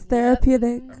right. It's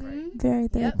therapeutic. Mm-hmm. Very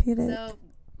therapeutic. So,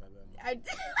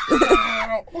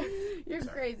 you're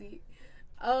crazy.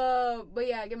 But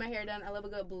yeah, I get my hair done. I love a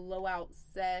good blowout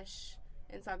sesh.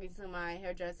 And talking to my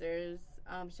hairdressers,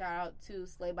 shout out to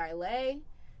Slay by Lay,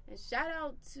 and shout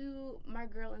out to my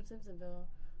girl in Simpsonville.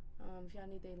 If y'all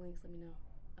need their links, let me know.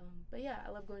 But yeah, I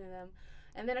love going to them.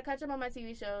 And then I catch up on my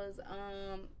TV shows.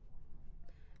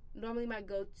 Normally my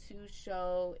go-to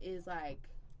show is I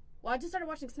just started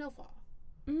watching Snowfall.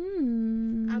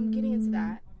 I'm getting into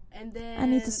that. And then I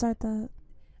need to start that.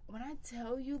 When I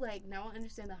tell you, now I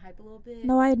understand the hype a little bit.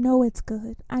 No, I know it's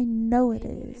good. I know it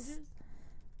is.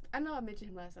 I know I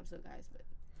mentioned him last episode, guys, but...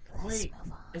 Wait,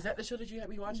 is that the show that you had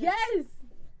me watching? Yes!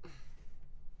 I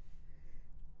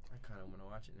kind of want to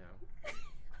watch it now.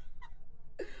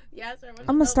 Yeah, I'm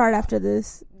going to start after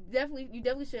this. You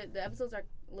definitely should. The episodes are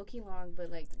low-key long, but,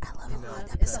 I love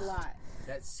it's a lot.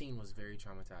 That scene was very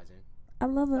traumatizing. I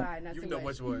love it. Right, you know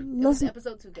which one. It was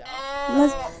episode 2, girl.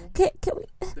 Can we...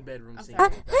 The bedroom scene.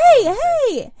 Hey!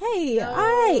 No, all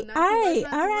right. Not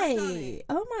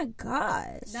Oh my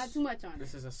gosh. Not too much on it.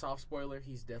 This is a soft spoiler.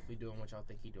 He's definitely doing what y'all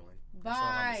think he's doing.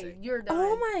 Bye. You're done.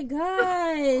 Oh my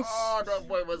gosh. Oh, that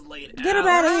boy was late. Get him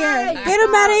out of here. Get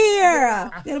him out of here.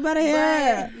 Get him out of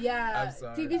here. But, yeah. I'm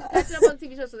sorry. Catching up on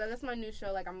TV shows. So that's my new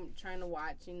show. I'm trying to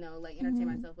watch, entertain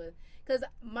myself with. Because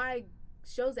my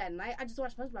shows at night, I just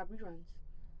watch SpongeBob reruns.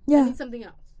 Yeah. I need something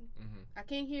else. I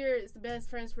can't hear it's the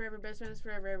best friends forever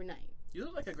every night. You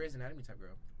look like a Grey's Anatomy type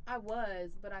girl. I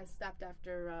was, but I stopped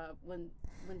after when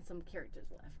some characters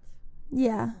left.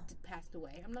 Yeah. Passed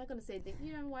away. I'm not going to say that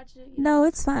you haven't watched it. No,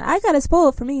 it's fine. I got it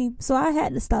spoiled for me, so I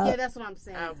had to stop. Yeah, that's what I'm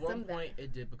saying. At one point,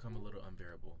 it did become a little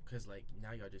unbearable. Because,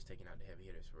 now y'all just taking out the heavy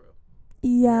hitters for real.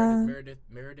 Yeah.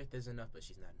 Meredith is enough, but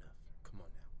she's not enough. Come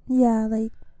on now. Yeah,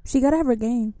 she got to have her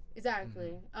game.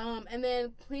 Exactly. And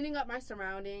then cleaning up my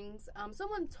surroundings.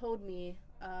 Someone told me,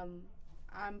 I'm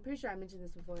pretty sure I mentioned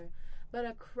this before, but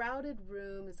a crowded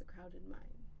room is a crowded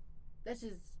mind. That's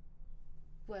just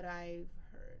what I've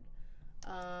heard.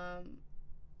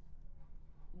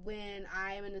 When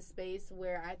I am in a space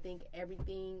where I think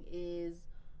everything is,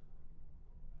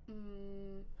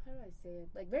 how do I say it?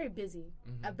 Very busy.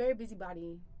 A very busy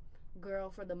body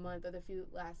girl for the month or the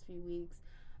last few weeks.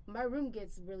 My room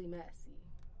gets really messy.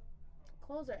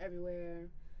 Clothes are everywhere.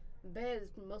 Bed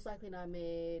is most likely not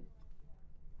made.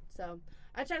 So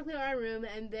I try to clean my room,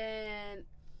 and then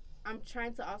I'm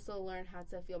trying to also learn how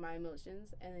to feel my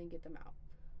emotions and then get them out.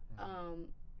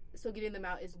 So getting them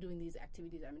out is doing these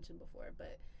activities I mentioned before,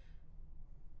 but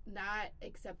not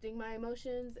accepting my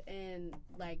emotions and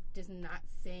just not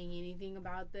saying anything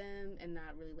about them and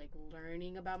not really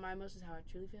learning about my emotions, how I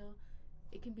truly feel.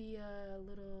 It can be a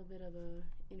little bit of a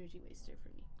energy waster for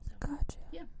me. So, gotcha.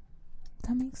 Yeah.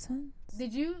 That makes sense.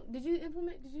 Did you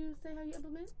implement? Did you say how you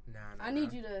implement? Nah. I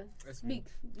need you to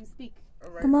speak. You speak. All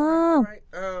right. Come on. All right.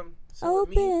 So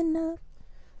open up.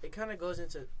 It kind of goes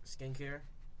into skincare.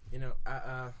 Me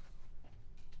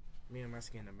and my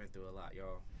skin have been through a lot,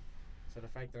 y'all. So the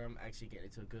fact that I'm actually getting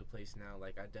to a good place now,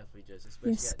 I definitely just,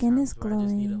 especially your skin is glowing. I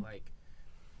just need to,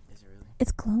 is it really?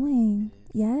 It's glowing.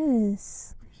 It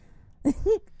is. Yes.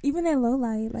 Even in low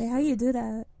light, how you do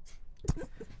that?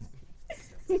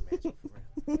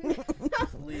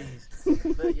 Please.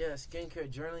 But yeah, skincare,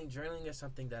 journaling is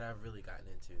something that I've really gotten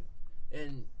into.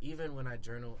 And even when I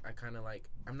journal, I kind of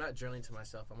I'm not journaling to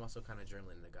myself, I'm also kind of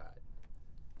journaling to God.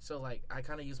 So I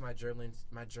kind of use my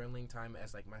journaling time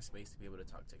as my space to be able to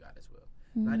talk to God as well.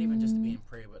 Not even just to be in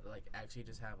prayer, but actually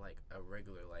just have a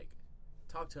regular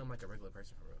talk to him like a regular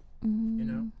person for real. You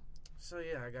know? So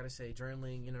yeah, I gotta say,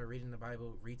 journaling, reading the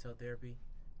Bible, retail therapy,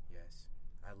 yes,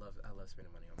 I love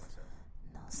spending money on myself.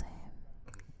 No, same.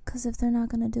 Because if they're not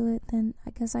gonna do it, then I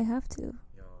guess I have to.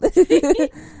 Yo, bad.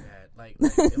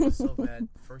 It was so bad.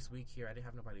 First week here, I didn't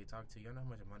have nobody to talk to. You know how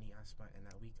much money I spent in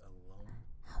that week alone?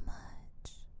 How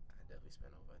much? I definitely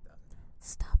spent over $1,000.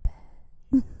 Stop it.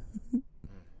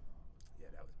 Yeah,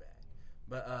 that was bad.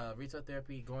 But retail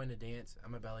therapy, going to dance.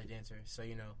 I'm a ballet dancer, so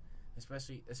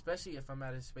especially if I'm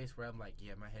at a space where I'm like,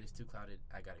 yeah, my head is too clouded,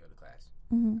 I gotta go to class.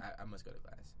 Mm-hmm. I must go to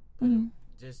class. But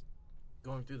just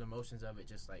going through the motions of it,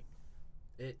 just like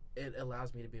it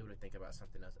allows me to be able to think about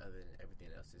something else other than everything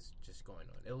else is just going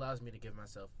on. It allows me to give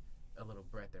myself a little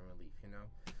breath and relief,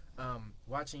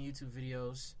 watching YouTube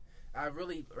videos. I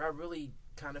really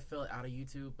kind of fell out of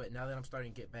YouTube, but now that I'm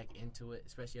starting to get back into it,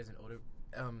 especially as an older,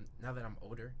 now that I'm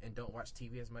older and don't watch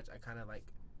TV as much, I kind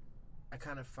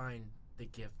of find the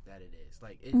gift that it is.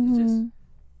 Like it just,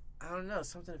 I don't know,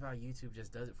 something about YouTube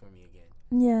just does it for me again.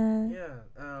 Yeah.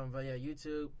 But yeah,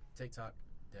 YouTube, TikTok,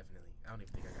 definitely. I don't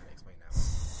even think I gotta explain that one.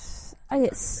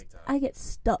 I get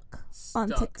stuck on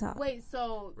TikTok. Wait,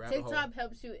 so Rabbit TikTok hole.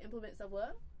 helps you implement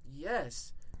self-love?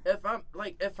 Yes. If I'm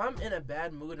in a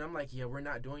bad mood and I'm like, yeah, we're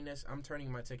not doing this, I'm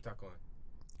turning my TikTok on.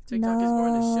 TikTok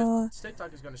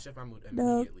is going to shift my mood immediately.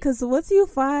 No, because once you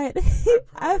find,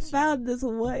 I found this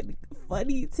one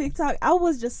funny TikTok. I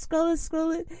was just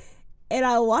scrolling, and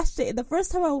I watched it. And the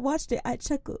first time I watched it, I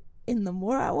chuckled. And the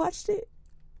more I watched it,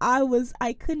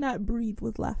 I could not breathe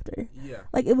with laughter. Yeah.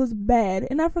 Like, it was bad,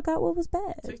 and I forgot what was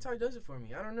bad. TikTok does it for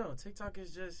me. I don't know. TikTok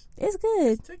is just... It's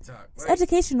good. It's TikTok. It's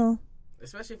educational.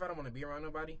 Especially if I don't want to be around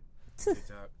nobody.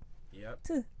 TikTok. Yep.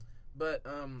 But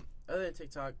other than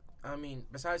TikTok,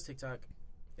 besides TikTok,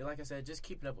 like I said, just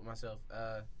keeping up with myself.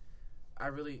 I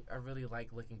really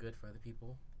like looking good for other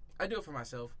people. I do it for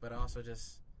myself, but I also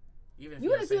just... Even if you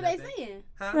want to see what they saying.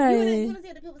 Huh? Right. You want to see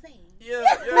what the people saying. Yeah.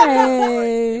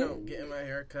 Right. Like, getting my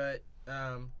hair cut,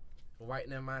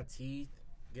 whitening my teeth,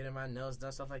 getting my nails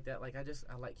done, stuff like that. Like, I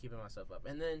like keeping myself up.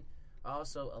 And then I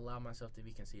also allow myself to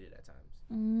be conceited at times.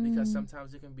 Because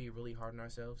sometimes it can be really hard on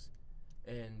ourselves,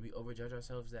 and we overjudge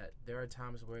ourselves. That there are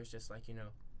times where it's just like,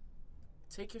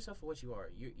 take yourself for what you are.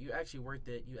 You actually worth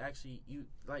it. You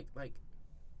like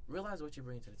realize what you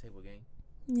bring to the table, gang.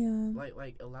 Yeah.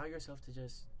 Like allow yourself to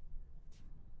just...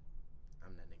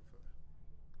 I'm that nigga for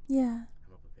real. Yeah.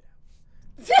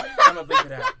 I'm gonna bleep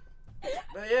it out.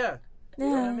 But yeah. You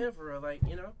know what I mean, for real. Like,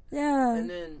 Yeah. And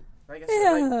then, like I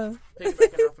said,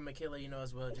 piggybacking off of Micaela,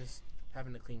 as well, just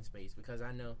having a clean space. Because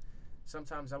I know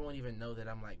sometimes I won't even know that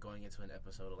I'm, like, going into an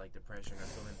episode of, like, depression or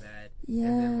feeling bad. Yeah.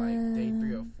 And then, like, day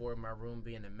 3 or 4, my room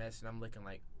being a mess, and I'm looking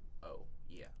like, oh,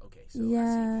 yeah, okay. So I see we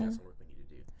got some work we need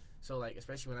to do. So, like,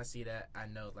 especially when I see that, I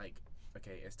know, like,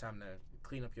 okay, it's time to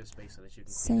clean up your space so that you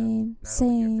can clean up not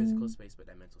only your physical space, but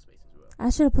that mental space as well. I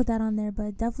should have put that on there,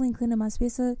 but definitely cleaning my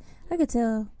space up. I could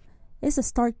tell. It's a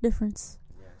stark difference.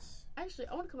 Yes. Actually,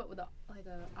 I want to come up with a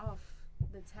off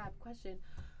the tab question.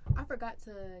 I forgot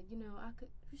to,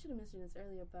 we should have mentioned this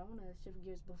earlier, but I want to shift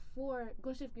gears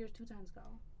shift gears 2 times ago.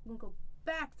 I'm going to go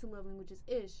back to love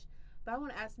languages-ish. But I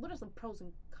want to ask, what are some pros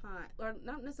and cons, or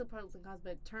not necessarily pros and cons,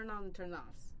 but turn on and turn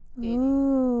offs?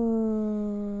 Ooh.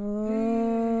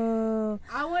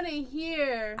 I want to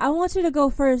hear. I want you to go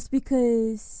first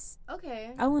because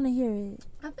okay, I want to hear it.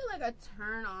 I feel like a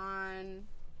turn on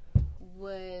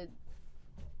would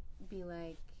be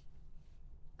like,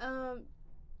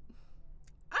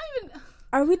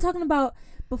 Are we talking about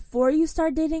before you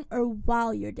start dating or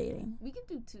while you're dating? We can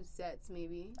do 2 sets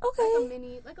maybe. Okay.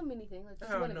 Like a mini thing. Like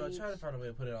I don't know. Try to find a way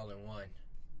to put it all in one.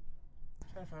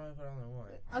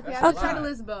 Okay, I'll try to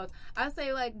list both. I'll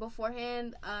say, like,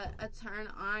 beforehand, a turn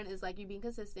on is, like, you being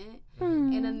consistent.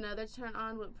 And another turn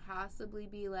on would possibly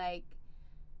be, like,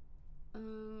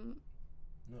 No,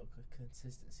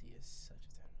 consistency is such a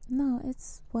turn on. No,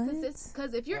 it's what?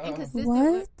 Because if you're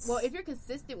inconsistent if you're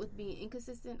consistent with being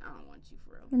inconsistent, I don't want you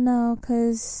for real. No,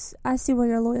 because I see where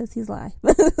your loyalties lie.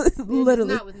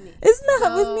 Literally. It's not with me. It's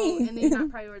not with me. And then you're not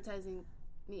prioritizing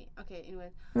me. Okay,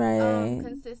 anyway. Right.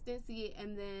 Consistency,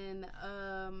 and then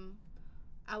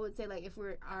I would say, like, if we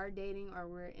are dating or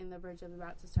we're in the verge of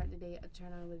about to start the date, a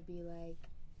turn on would be like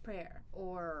prayer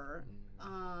or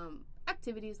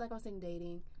activities, like I was saying,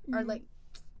 dating or like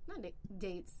not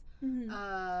dates.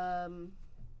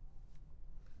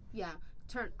 Yeah,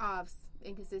 turn offs,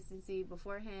 inconsistency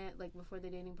beforehand, like before the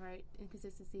dating part,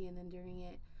 inconsistency, and then during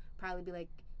it, probably be like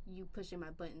you pushing my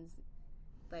buttons,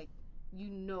 like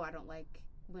I don't like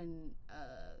when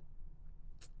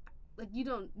like you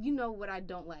know what I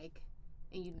don't like,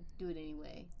 and you do it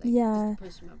anyway. Like, yeah, just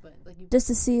pushing my button, like just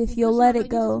to see if you'll let it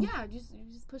go. You're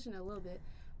just pushing it a little bit,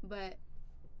 but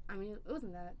I mean it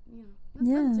wasn't that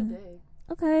nothing too big.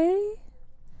 Okay.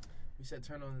 You said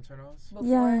turn on and turn offs?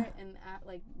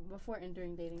 Before and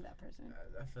during dating that person.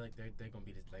 I feel like they're gonna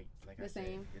be the same.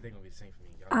 They're gonna be the same for me.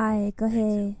 Alright, go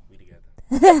ahead. We together.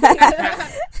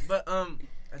 But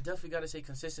I definitely gotta say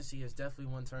consistency is definitely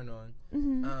one turn on.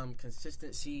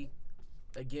 Consistency,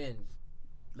 again,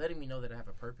 letting me know that I have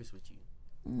a purpose with you.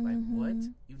 Like, what?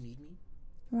 You need me?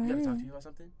 Right. You gotta talk to me about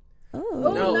something?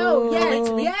 Oh no. Yes. Coming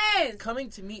to me, Yes. Coming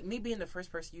to me being the first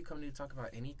person you come to talk about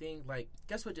anything, like,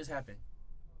 guess what just happened?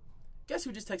 Guess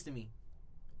who just texted me?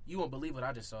 You won't believe what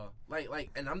I just saw. Like,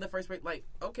 and I'm the first person. Like,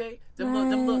 okay, them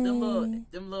little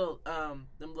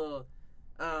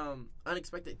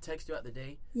unexpected texts throughout the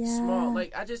day. Yeah. Small.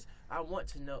 Like, I want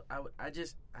to know. I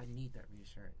need that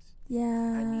reassurance. Yeah.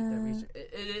 I need that reassurance.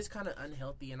 It is kind of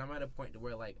unhealthy, and I'm at a point to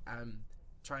where, like, I'm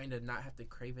trying to not have to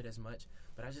crave it as much.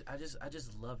 But I just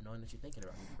love knowing that you're thinking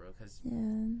about me, bro. Because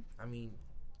I mean,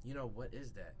 you know, what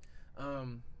is that? I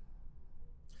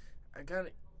got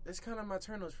it. That's kind of my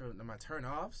turn-offs for my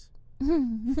turn-offs.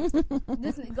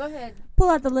 Listen, go ahead. Pull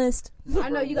out the list. I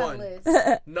know you got a list.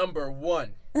 Number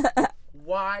one.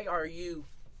 Why are you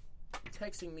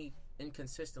texting me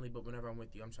inconsistently, but whenever I'm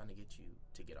with you, I'm trying to get you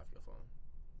to get off your phone?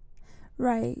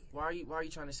 Right. Why are you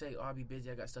trying to say, "Oh, I'll be busy,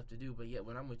 I got stuff to do," but yet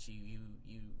when I'm with you,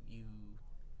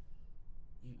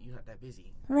 you're not that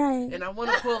busy. Right. And I want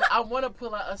to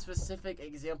pull out a specific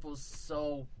example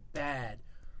so bad,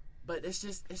 but it's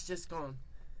just gone.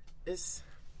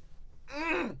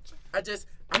 I'm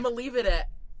gonna leave it at,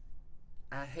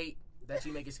 I hate that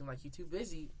you make it seem like you're too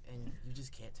busy and you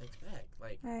just can't text back.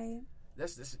 Like, right.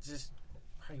 That's just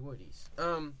priorities.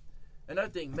 Another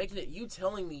thing, making it you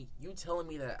telling me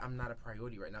that I'm not a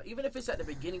priority right now, even if it's at the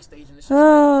beginning stage and it's just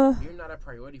like, you're not a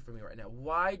priority for me right now.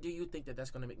 Why do you think that that's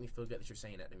gonna make me feel good that you're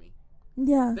saying that to me?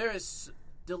 Yeah.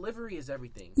 Delivery is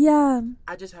everything. Yeah.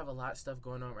 I just have a lot of stuff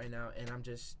going on right now, and I'm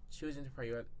just choosing to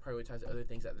prioritize other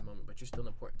things at the moment. But you're still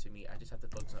important to me. I just have to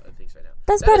focus on other things right now.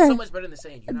 That's better. That is so much better than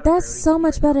saying you're not that's a so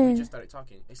much better. We just started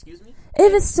talking. Excuse me.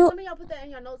 If it's still Some of y'all put that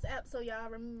in your notes app so y'all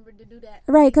remember to do that.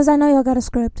 right, because I know y'all got a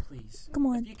script. Please, come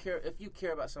on. If you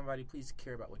care about somebody, please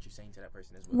care about what you're saying to that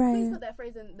person as well. Right. Please put that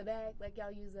phrase in the bag, like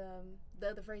y'all use the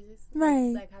other phrases.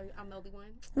 Right. Like how I'm the only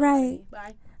one. Right.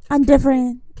 Bye. I'm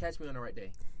different. Catch me on the right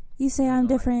day. You say I'm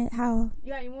different. How?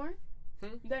 You got any more?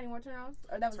 You got any more turn-offs?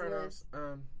 Or that was the list?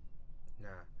 Nah.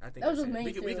 I think those was it. main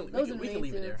We two. can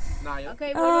leave it there. Naya.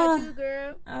 Okay, what about you,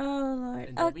 girl? Oh Lord.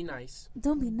 And don't be nice.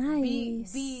 Don't be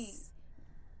nice. Be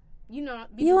you direct.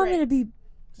 Want me to be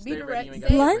direct.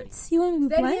 Blunt? You want me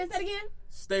to be blunt? Say it again.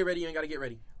 Stay ready. You ain't gotta get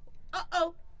ready.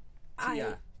 Uh-oh.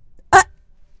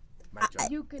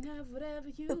 You can have whatever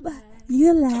you like.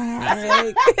 You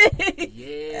like.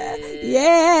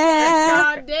 Yeah.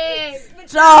 All day.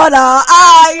 Hold on.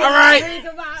 Oh, all right.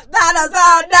 That is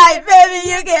all night, baby.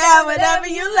 You can have whatever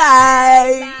you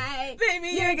like. Baby,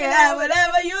 you can have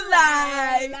whatever you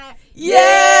like.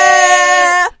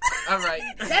 Yeah. All right.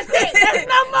 That's it. That's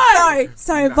no more.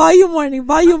 Sorry. No. Volume warning.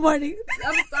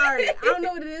 I'm sorry. I don't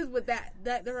know what it is, but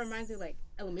that reminds me of like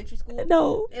elementary school.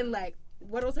 No. And like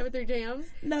 1073 jams.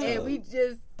 No. And we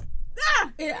just.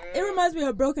 It reminds me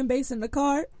of broken bass in the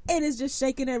car. It is just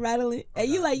shaking and rattling. And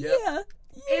you like, yeah.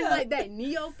 It's like that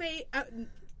Neo phase.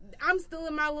 I'm still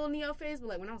in my little Neo phase, but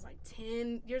like when I was like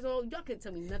 10 years old, y'all couldn't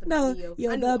tell me nothing about Neo.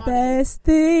 You're the best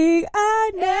thing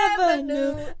I never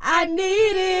knew I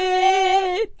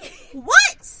needed.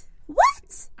 What?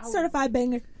 Certified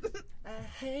banger. I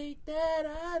hate that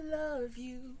I love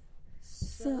you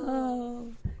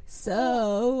so.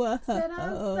 Said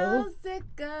I'm so sick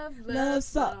of love.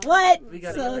 What? We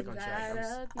gotta get back on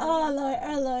track. Oh Lord.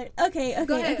 Okay. I'm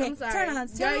sorry. Turn on. I'm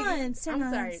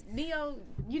sorry. Neo,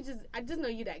 I just know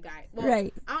you that guy. Well,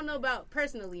 right. I don't know about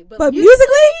personally, but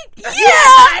musically?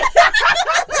 Yeah!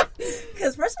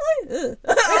 Because personally?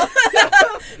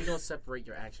 You don't separate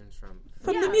your actions from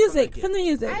the music. From the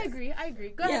music. I agree.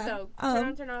 Go ahead, though.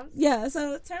 Turn on. Yeah,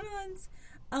 so turn-ons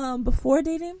before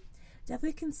dating.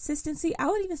 Definitely consistency. I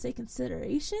would even say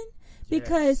consideration.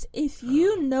 Because if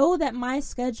you know that my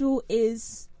schedule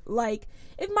is like,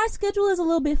 if my schedule is a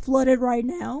little bit flooded right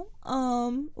now,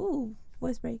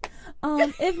 voice break.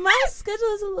 If my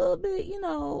schedule is a little bit,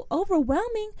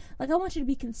 overwhelming, like I want you to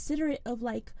be considerate of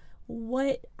like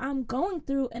what I'm going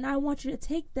through, and I want you to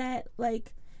take that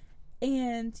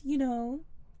and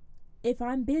if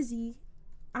I'm busy,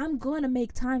 I'm going to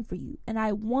make time for you, and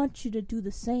I want you to do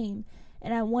the same.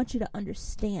 And I want you to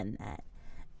understand that.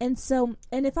 And so,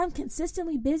 and if I'm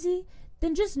consistently busy,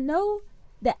 then just know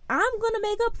that I'm going to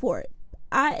make up for it.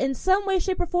 In some way,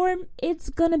 shape, or form, it's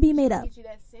going to be made up. Get you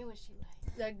that sandwich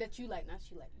that you like, not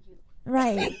she like. You.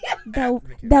 Right.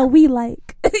 that we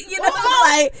like.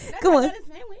 Come on.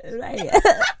 Right.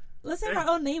 Let's have our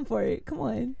own name for it. Come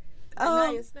on.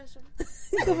 Naya special.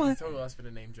 Come on. Tell me what I was for the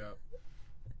name drop.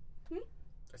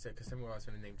 I said, because tell me what I was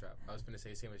going to name drop. I was going to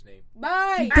say a sandwich name.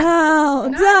 Bye.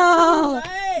 Don't.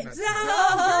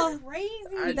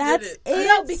 Crazy. That's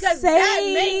insane. Because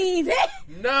that makes sense.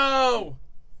 No.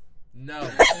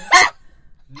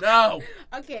 No.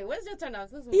 Okay, what's your turn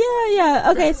offs?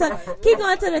 Yeah. Okay, so keep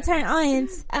going to the turn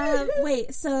ons.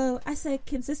 Wait, so I said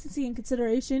consistency and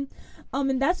consideration.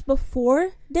 And that's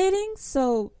before dating.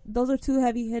 So those are two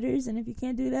heavy hitters, and if you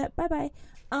can't do that, bye-bye.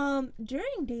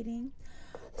 During dating,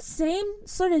 same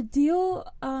sort of deal.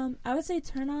 I would say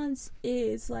turn ons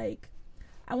is like,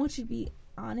 I want you to be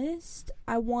honest.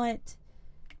 I want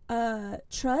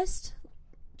trust.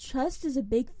 Trust is a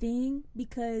big thing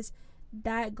because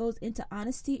that goes into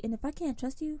honesty, and if I can't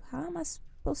trust you, how am I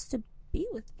supposed to be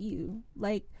with you?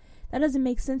 Like, that doesn't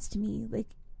make sense to me. Like,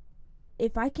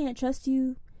 if I can't trust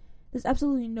you, there's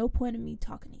absolutely no point in me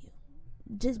talking to you.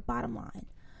 Just bottom line.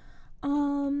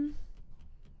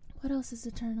 What else is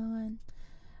to turn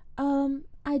on?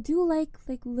 I do like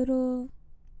little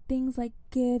things like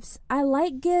gifts. I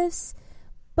like gifts,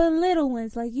 but little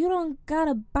ones. Like, you don't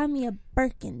gotta buy me a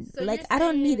Birkin. So like, I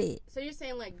don't need it. So you're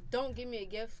saying, like, don't give me a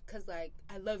gift because, like,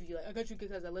 I love you. Like, I got you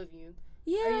because I love you.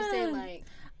 Yeah. Or are you saying, like,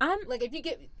 like, if you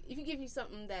give you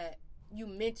something that you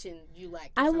mentioned you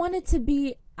like, I want it to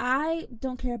be, I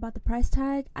don't care about the price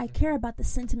tag. I care about the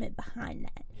sentiment behind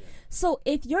that. Yeah. So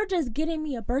if you're just getting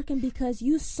me a Birkin because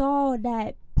you saw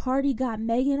that Party got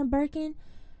Megan a Birkin,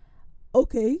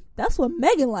 okay, that's what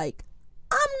Megan like.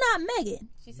 I'm not Megan.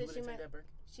 She said she might.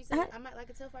 She said I might like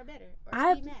a Telfar better.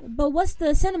 Or but what's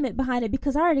the sentiment behind it?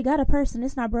 Because I already got a person.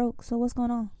 It's not broke. So what's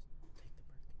going on?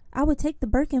 I would take the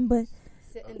Birkin, but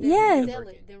yeah,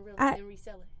 then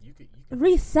resell it. You could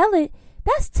resell it.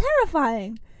 That's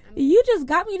terrifying. I mean, you just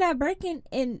got me that Birkin,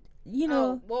 and you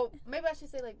know. Oh, well, maybe I should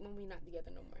say, like, when we're not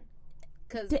together no more.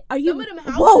 Because are you? Some of them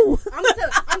houses, whoa!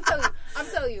 I'm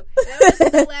telling you.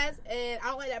 And I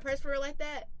don't like that purse for real like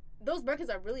that. Those Birkins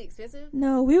are really expensive.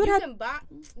 No, we would you can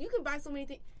buy so many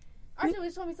things. Archie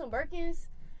was showing me some Birkins.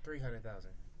 300,000.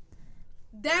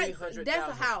 That's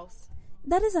a house.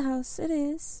 That is a house. It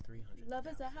is. 300. Love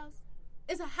is a house.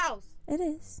 It's a house. It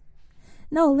is.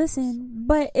 No, listen,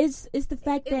 but it's the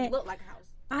fact that it looked like a house.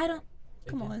 I don't.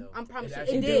 Come on. I'm promising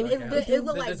it did. It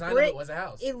looked like brick. It was a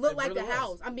house. It looked like a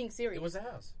house. I'm being serious. It was a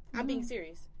house. I'm being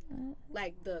serious.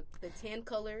 Like the tan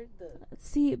color.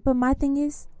 See, but my thing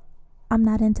is, I'm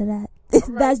not into that.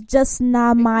 That's just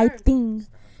not my thing.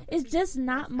 It's just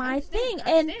not my thing.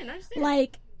 And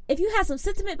like, if you had some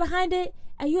sentiment behind it,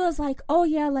 and you was like, oh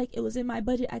yeah, like it was in my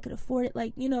budget, I could afford it,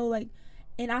 like, you know, like,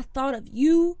 and I thought of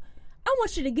you, I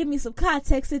want you to give me some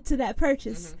context into that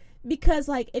purchase. Mm-hmm. Because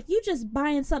like, if you just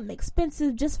buying something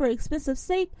expensive just for expensive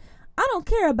sake, I don't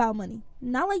care about money.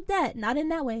 Not like that. Not in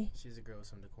that way. She's a girl with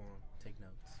some decorum. Take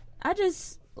notes. I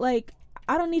just, like,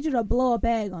 I don't need you to blow a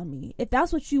bag on me. If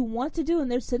that's what you want to do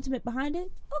and there's sentiment behind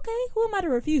it, okay, who am I to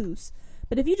refuse?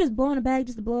 But if you just blowing a bag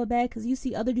just to blow a bag because you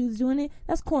see other dudes doing it,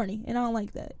 that's corny, and I don't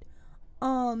like that.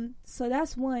 So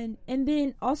that's one. And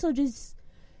then also just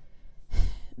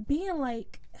being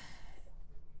like,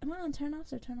 am I on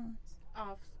turn-offs or turn-ons?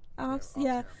 Offs,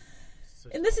 yeah.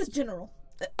 And this is general.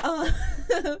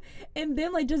 And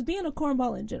then, like, just being a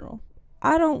cornball in general.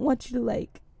 I don't want you to,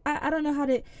 like, I don't know how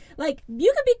to, like,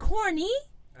 you can be corny,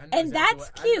 and that's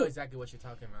cute. I know exactly what you're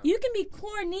talking about. You can be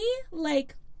corny,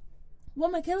 like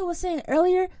what Micaela was saying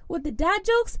earlier with the dad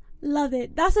jokes. Love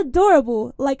it. That's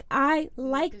adorable. Like, I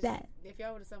like that. If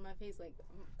y'all would have saw my face, like,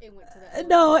 it went to that.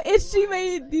 No, she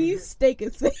made these steak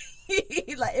his face.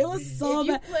 Like, it was so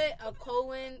bad. If you put a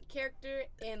colon character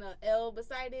and an L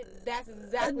beside it, that's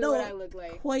exactly what I look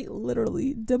like. Quite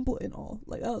literally, dimple and all.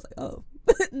 Like, I was like, oh.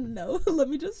 No, let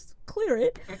me just clear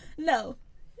it. No.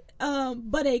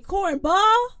 But a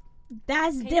cornball,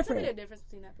 that's different. Can you tell me the difference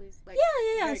between that, please? Like,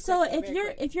 yeah. So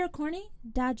if you're corny,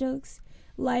 dad jokes,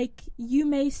 like, you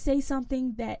may say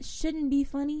something that shouldn't be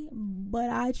funny, but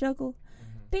I chuckle.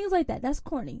 Mm-hmm. Things like that. That's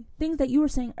corny. Things that you were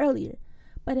saying earlier.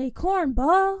 But a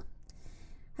cornball,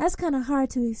 that's kind of hard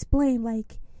to explain.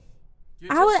 Like,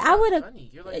 I would have.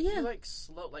 You're like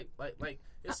slow. Like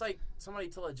it's like somebody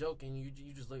tell a joke and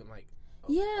you just look like.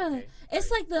 Oh, yeah, okay.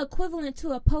 It's like the equivalent to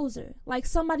a poser, like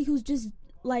somebody who's just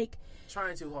like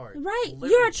trying too hard. Right, literally,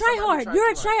 you're a tryhard.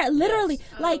 You're a tryhard. Literally,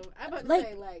 yes. like, I'm about to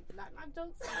say, like, knock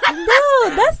jokes.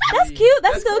 No, that's cute.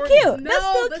 That's still cute. No, that's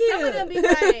still but cute. Some of them be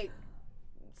like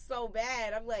so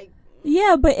bad. I'm like,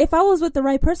 yeah, but if I was with the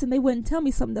right person, they wouldn't tell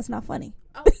me something that's not funny.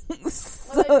 Oh,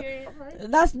 so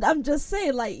I'm just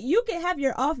saying, like, you can have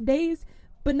your off days,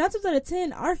 but 9 times out of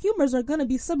 10, our humors are gonna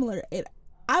be similar. And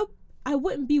I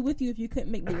wouldn't be with you if you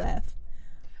couldn't make me laugh.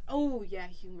 Oh, yeah,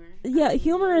 humor. Yeah,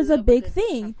 humor is a big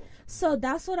thing. So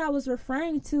that's what I was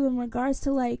referring to in regards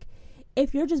to, like,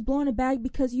 if you're just blowing a bag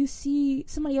because you see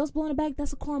somebody else blowing a bag,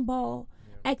 that's a cornball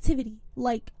activity.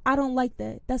 Like, I don't like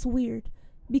that. That's weird.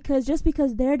 Because just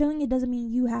because they're doing it doesn't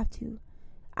mean you have to.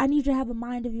 I need you to have a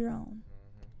mind of your own.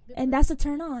 And that's a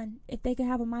turn on if they can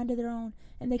have a mind of their own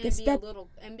and they can step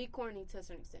and be corny to a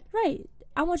certain extent. Right.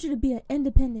 I want you to be an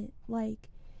independent. Like,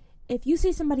 if you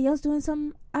see somebody else doing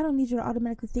something, I don't need you to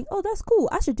automatically think, oh, that's cool,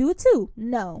 I should do it too.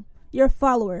 No. You're a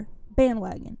follower.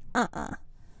 Bandwagon. I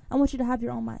want you to have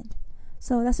your own mind.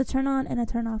 So that's a turn on and a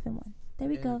turn off in one. There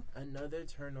we go. Another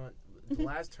turn on, the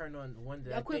last turn on, one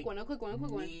that a quick one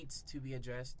needs to be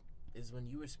addressed is when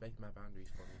you respect my boundaries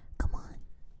for me. Come on.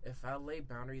 If I lay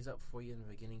boundaries up for you in the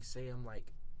beginning, say I'm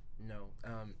like,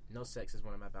 no sex is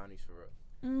one of my boundaries for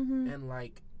real. Mm-hmm. And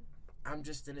like, I'm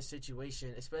just in a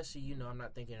situation, especially, I'm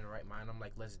not thinking in the right mind. I'm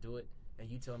like, let's do it. And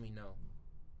you tell me no.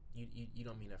 You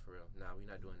don't mean that for real. Nah,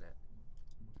 we're not doing that.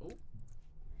 Oh,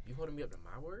 you holding me up to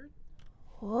my word?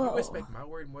 Whoa. You respect my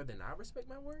word more than I respect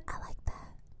my word? I like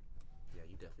that. Yeah,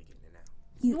 you definitely getting it now.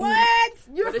 You what?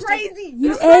 You're crazy.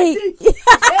 You ate.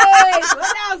 Hey, slow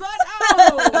down.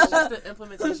 It's just the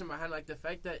implementation behind, like, the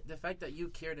fact that you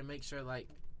care to make sure, like,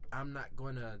 I'm not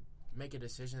going to make a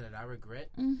decision that I regret,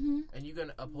 mm-hmm. and you're going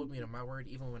to uphold me to my word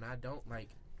even when I don't, like,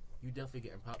 you definitely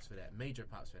getting props for that. Major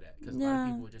props for that. Because a lot of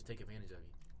people will just take advantage of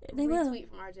you. They will. Retweet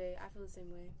from RJ. I feel the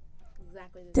same way.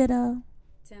 Exactly the Ditto.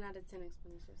 10 out of 10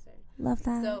 explanation, sir. Love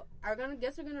that. So, we're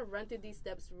gonna run through these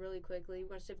steps really quickly. We're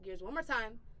gonna shift gears one more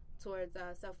time towards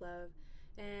self-love.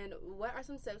 And what are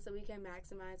some steps that we can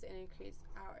maximize and increase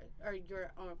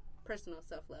your own personal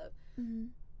self-love? Mm-hmm.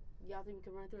 Y'all think we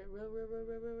can run through it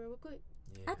real quick?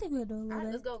 Yeah. I think we'll do a little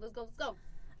bit. Let's go. All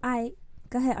right.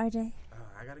 Go ahead, RJ.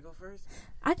 I gotta go first?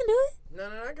 I can do it. No,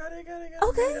 I got it.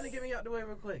 Okay. You gotta get me out the way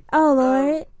real quick. Oh,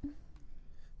 Lord.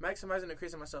 Maximizing and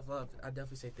increasing my self-love, I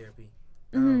definitely say therapy.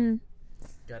 Mm-hmm. You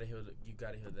gotta heal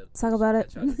the talk about it.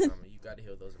 childhood trauma. You gotta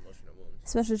heal those emotional wounds.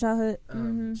 Especially childhood.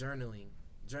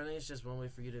 Journaling is just one way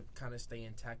for you to kind of stay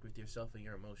intact with yourself and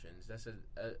your emotions. That's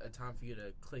a time for you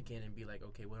to click in and be like,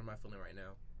 okay, what am I feeling right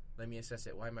now? Let me assess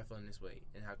it. Why am I feeling this way?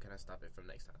 And how can I stop it from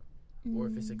next time? Or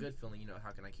if it's a good feeling,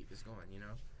 how can I keep this going,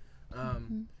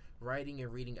 Writing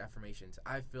and reading affirmations.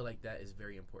 I feel like that is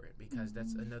very important because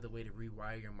that's another way to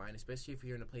rewire your mind, especially if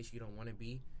you're in a place you don't want to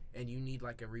be and you need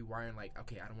like a rewiring, like,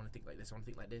 okay, I don't want to think like this, I want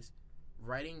to think like this.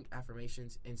 Writing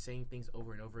affirmations and saying things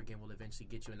over and over again will eventually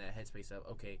get you in that headspace of,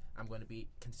 okay, I'm going to be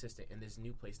consistent in this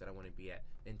new place that I want to be at,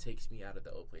 and takes me out of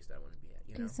the old place that I want to be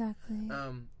at, Exactly.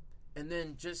 And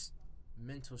then just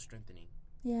mental strengthening.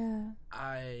 Yeah.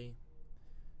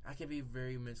 I can be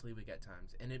very mentally weak at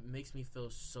times, and it makes me feel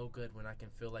so good when I can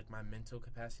feel like my mental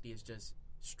capacity is just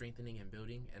strengthening and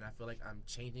building, and I feel like I'm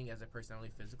changing as a person, not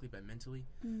only physically but mentally.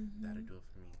 That'll do it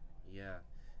for me. Yeah.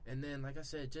 And then, like I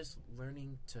said, just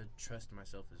learning to trust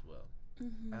myself as well.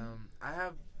 I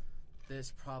have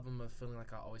this problem of feeling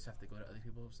like I always have to go to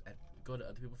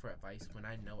other people for advice when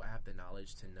I know I have the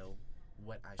knowledge to know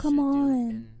what I should do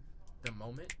in the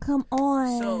moment. Come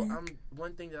on. So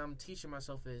one thing that I'm teaching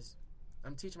myself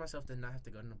to not have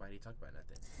to go to nobody to talk about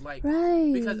nothing. Like,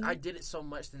 right. Because I did it so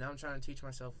much that now I'm trying to teach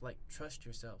myself, like, trust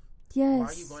yourself. Yes. Why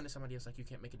are you going to somebody else like you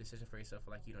can't make a decision for yourself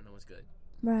or like you don't know what's good?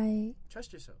 Right.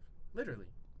 Trust yourself. Literally.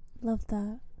 Love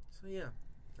that. So, yeah.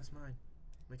 That's mine.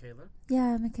 Micaela?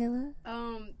 Yeah, Micaela?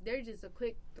 There's just a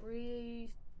quick three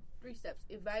steps.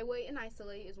 Evaluate and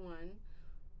isolate is one.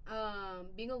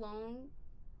 Being alone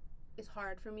is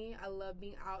hard for me. I love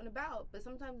being out and about, but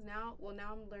sometimes now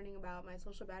I'm learning about my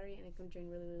social battery, and it can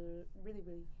drain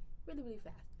really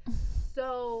fast.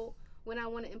 So when I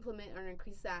want to implement or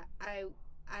increase that, I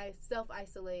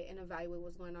self-isolate and evaluate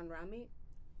what's going on around me.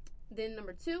 Then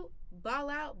number 2, ball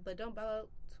out, but don't ball out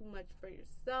too much for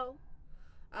yourself.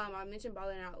 I mentioned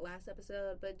balling out last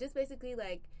episode, but just basically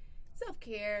like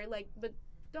self-care, like, but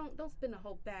don't spend a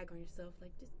whole bag on yourself.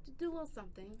 Like, just do a little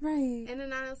something. Right. And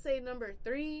then I'll say number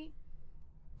 3,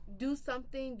 do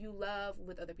something you love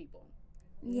with other people.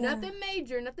 Yeah. Nothing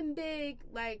major, nothing big,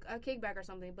 like a kickback or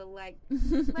something, but like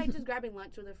just grabbing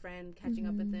lunch with a friend, catching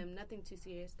up with them. Nothing too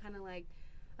serious. Kind of like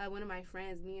one of my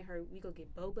friends, me and her, we go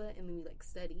get boba and then we like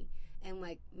study. And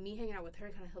like me hanging out with her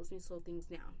kind of helps me slow things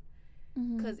down.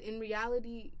 Because in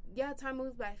reality, yeah, time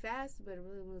moves by fast, but it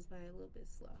really moves by a little bit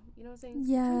slow. You know what I'm saying?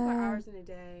 Yeah. 24 hours in a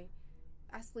day.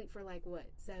 I sleep for like,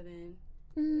 7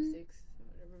 or 6,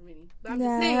 whatever many. But I'm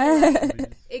just saying,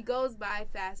 like, it goes by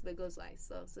fast, but it goes by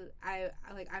slow. So I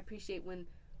appreciate when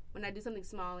I do something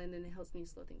small and then it helps me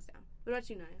slow things down. What about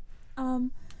you, Naya?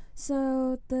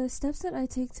 So the steps that I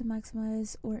take to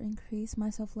maximize or increase my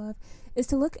self-love is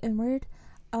to look inward.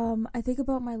 I think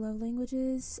about my love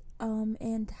languages,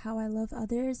 and how I love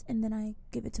others, and then I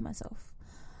give it to myself.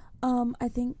 I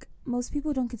think most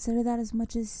people don't consider that as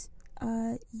much as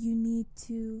you need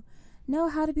to know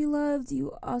how to be loved.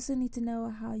 You also need to know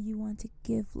how you want to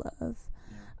give love.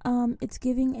 It's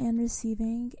giving and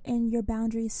receiving, and your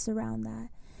boundaries surround that.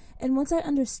 And once I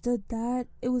understood that,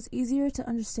 it was easier to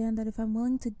understand that if I'm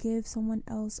willing to give someone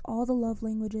else all the love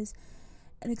languages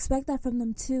and expect that from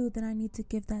them too, then I need to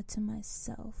give that to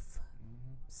myself.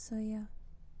 So yeah.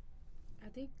 I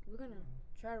think we're gonna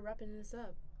try wrapping this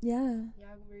up. Yeah.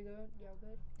 Y'all pretty good? Y'all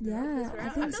good? Yeah, I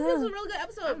think so. This was a really good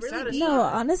episode. Really deep. No,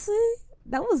 honestly,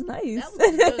 that was nice. That was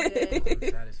real good.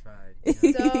 I'm satisfied.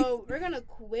 So we're gonna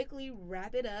quickly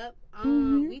wrap it up.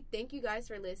 We thank you guys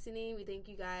for listening. We thank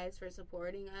you guys for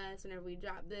supporting us whenever we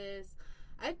drop this.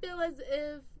 I feel as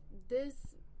if this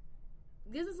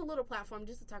gives us a little platform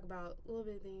just to talk about a little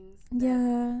bit of things.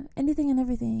 Yeah, anything and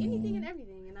everything.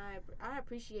 And I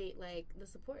appreciate like the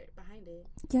support behind it.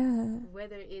 Yeah.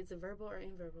 Whether it's verbal or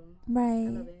inverbal. Right.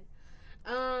 I love it.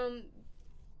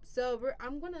 So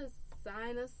I'm gonna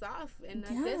sign us off, and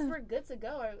I guess we're good to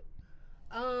go.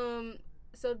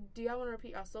 So do y'all want to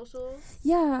repeat our socials?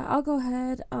 Yeah, I'll go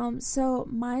ahead. So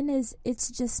mine is It's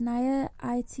Just Naya,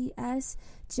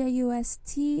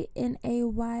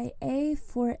 ITSJUSTNAYA,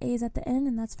 4 A's at the end,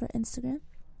 and that's for Instagram.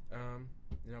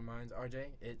 Mine's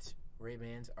RJ. It's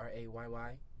Ray-Bans,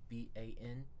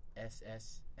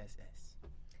 RAYYBANSSSS.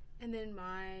 And then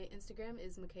my Instagram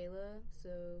is Micaela, so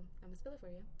I'm gonna spell it for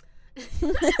you.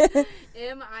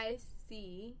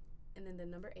 MIC and then the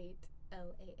number 8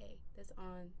 LAA. That's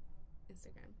on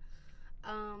Instagram.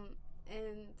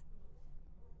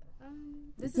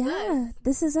 This is us.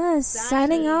 This is us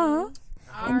signing off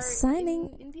and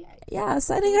signing.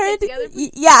 Signing her together.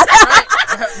 Yeah.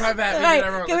 My bad. Right.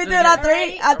 Can we do it on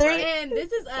 3? On 3. And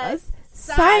this is us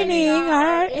signing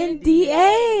our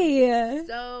NDA.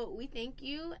 So we thank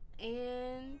you,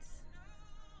 and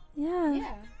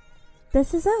yeah.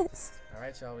 This is us. All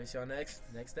right, y'all. We see y'all next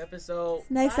episode.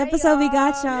 Next Bye, episode, we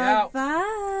got y'all. Yeah.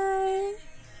 Bye.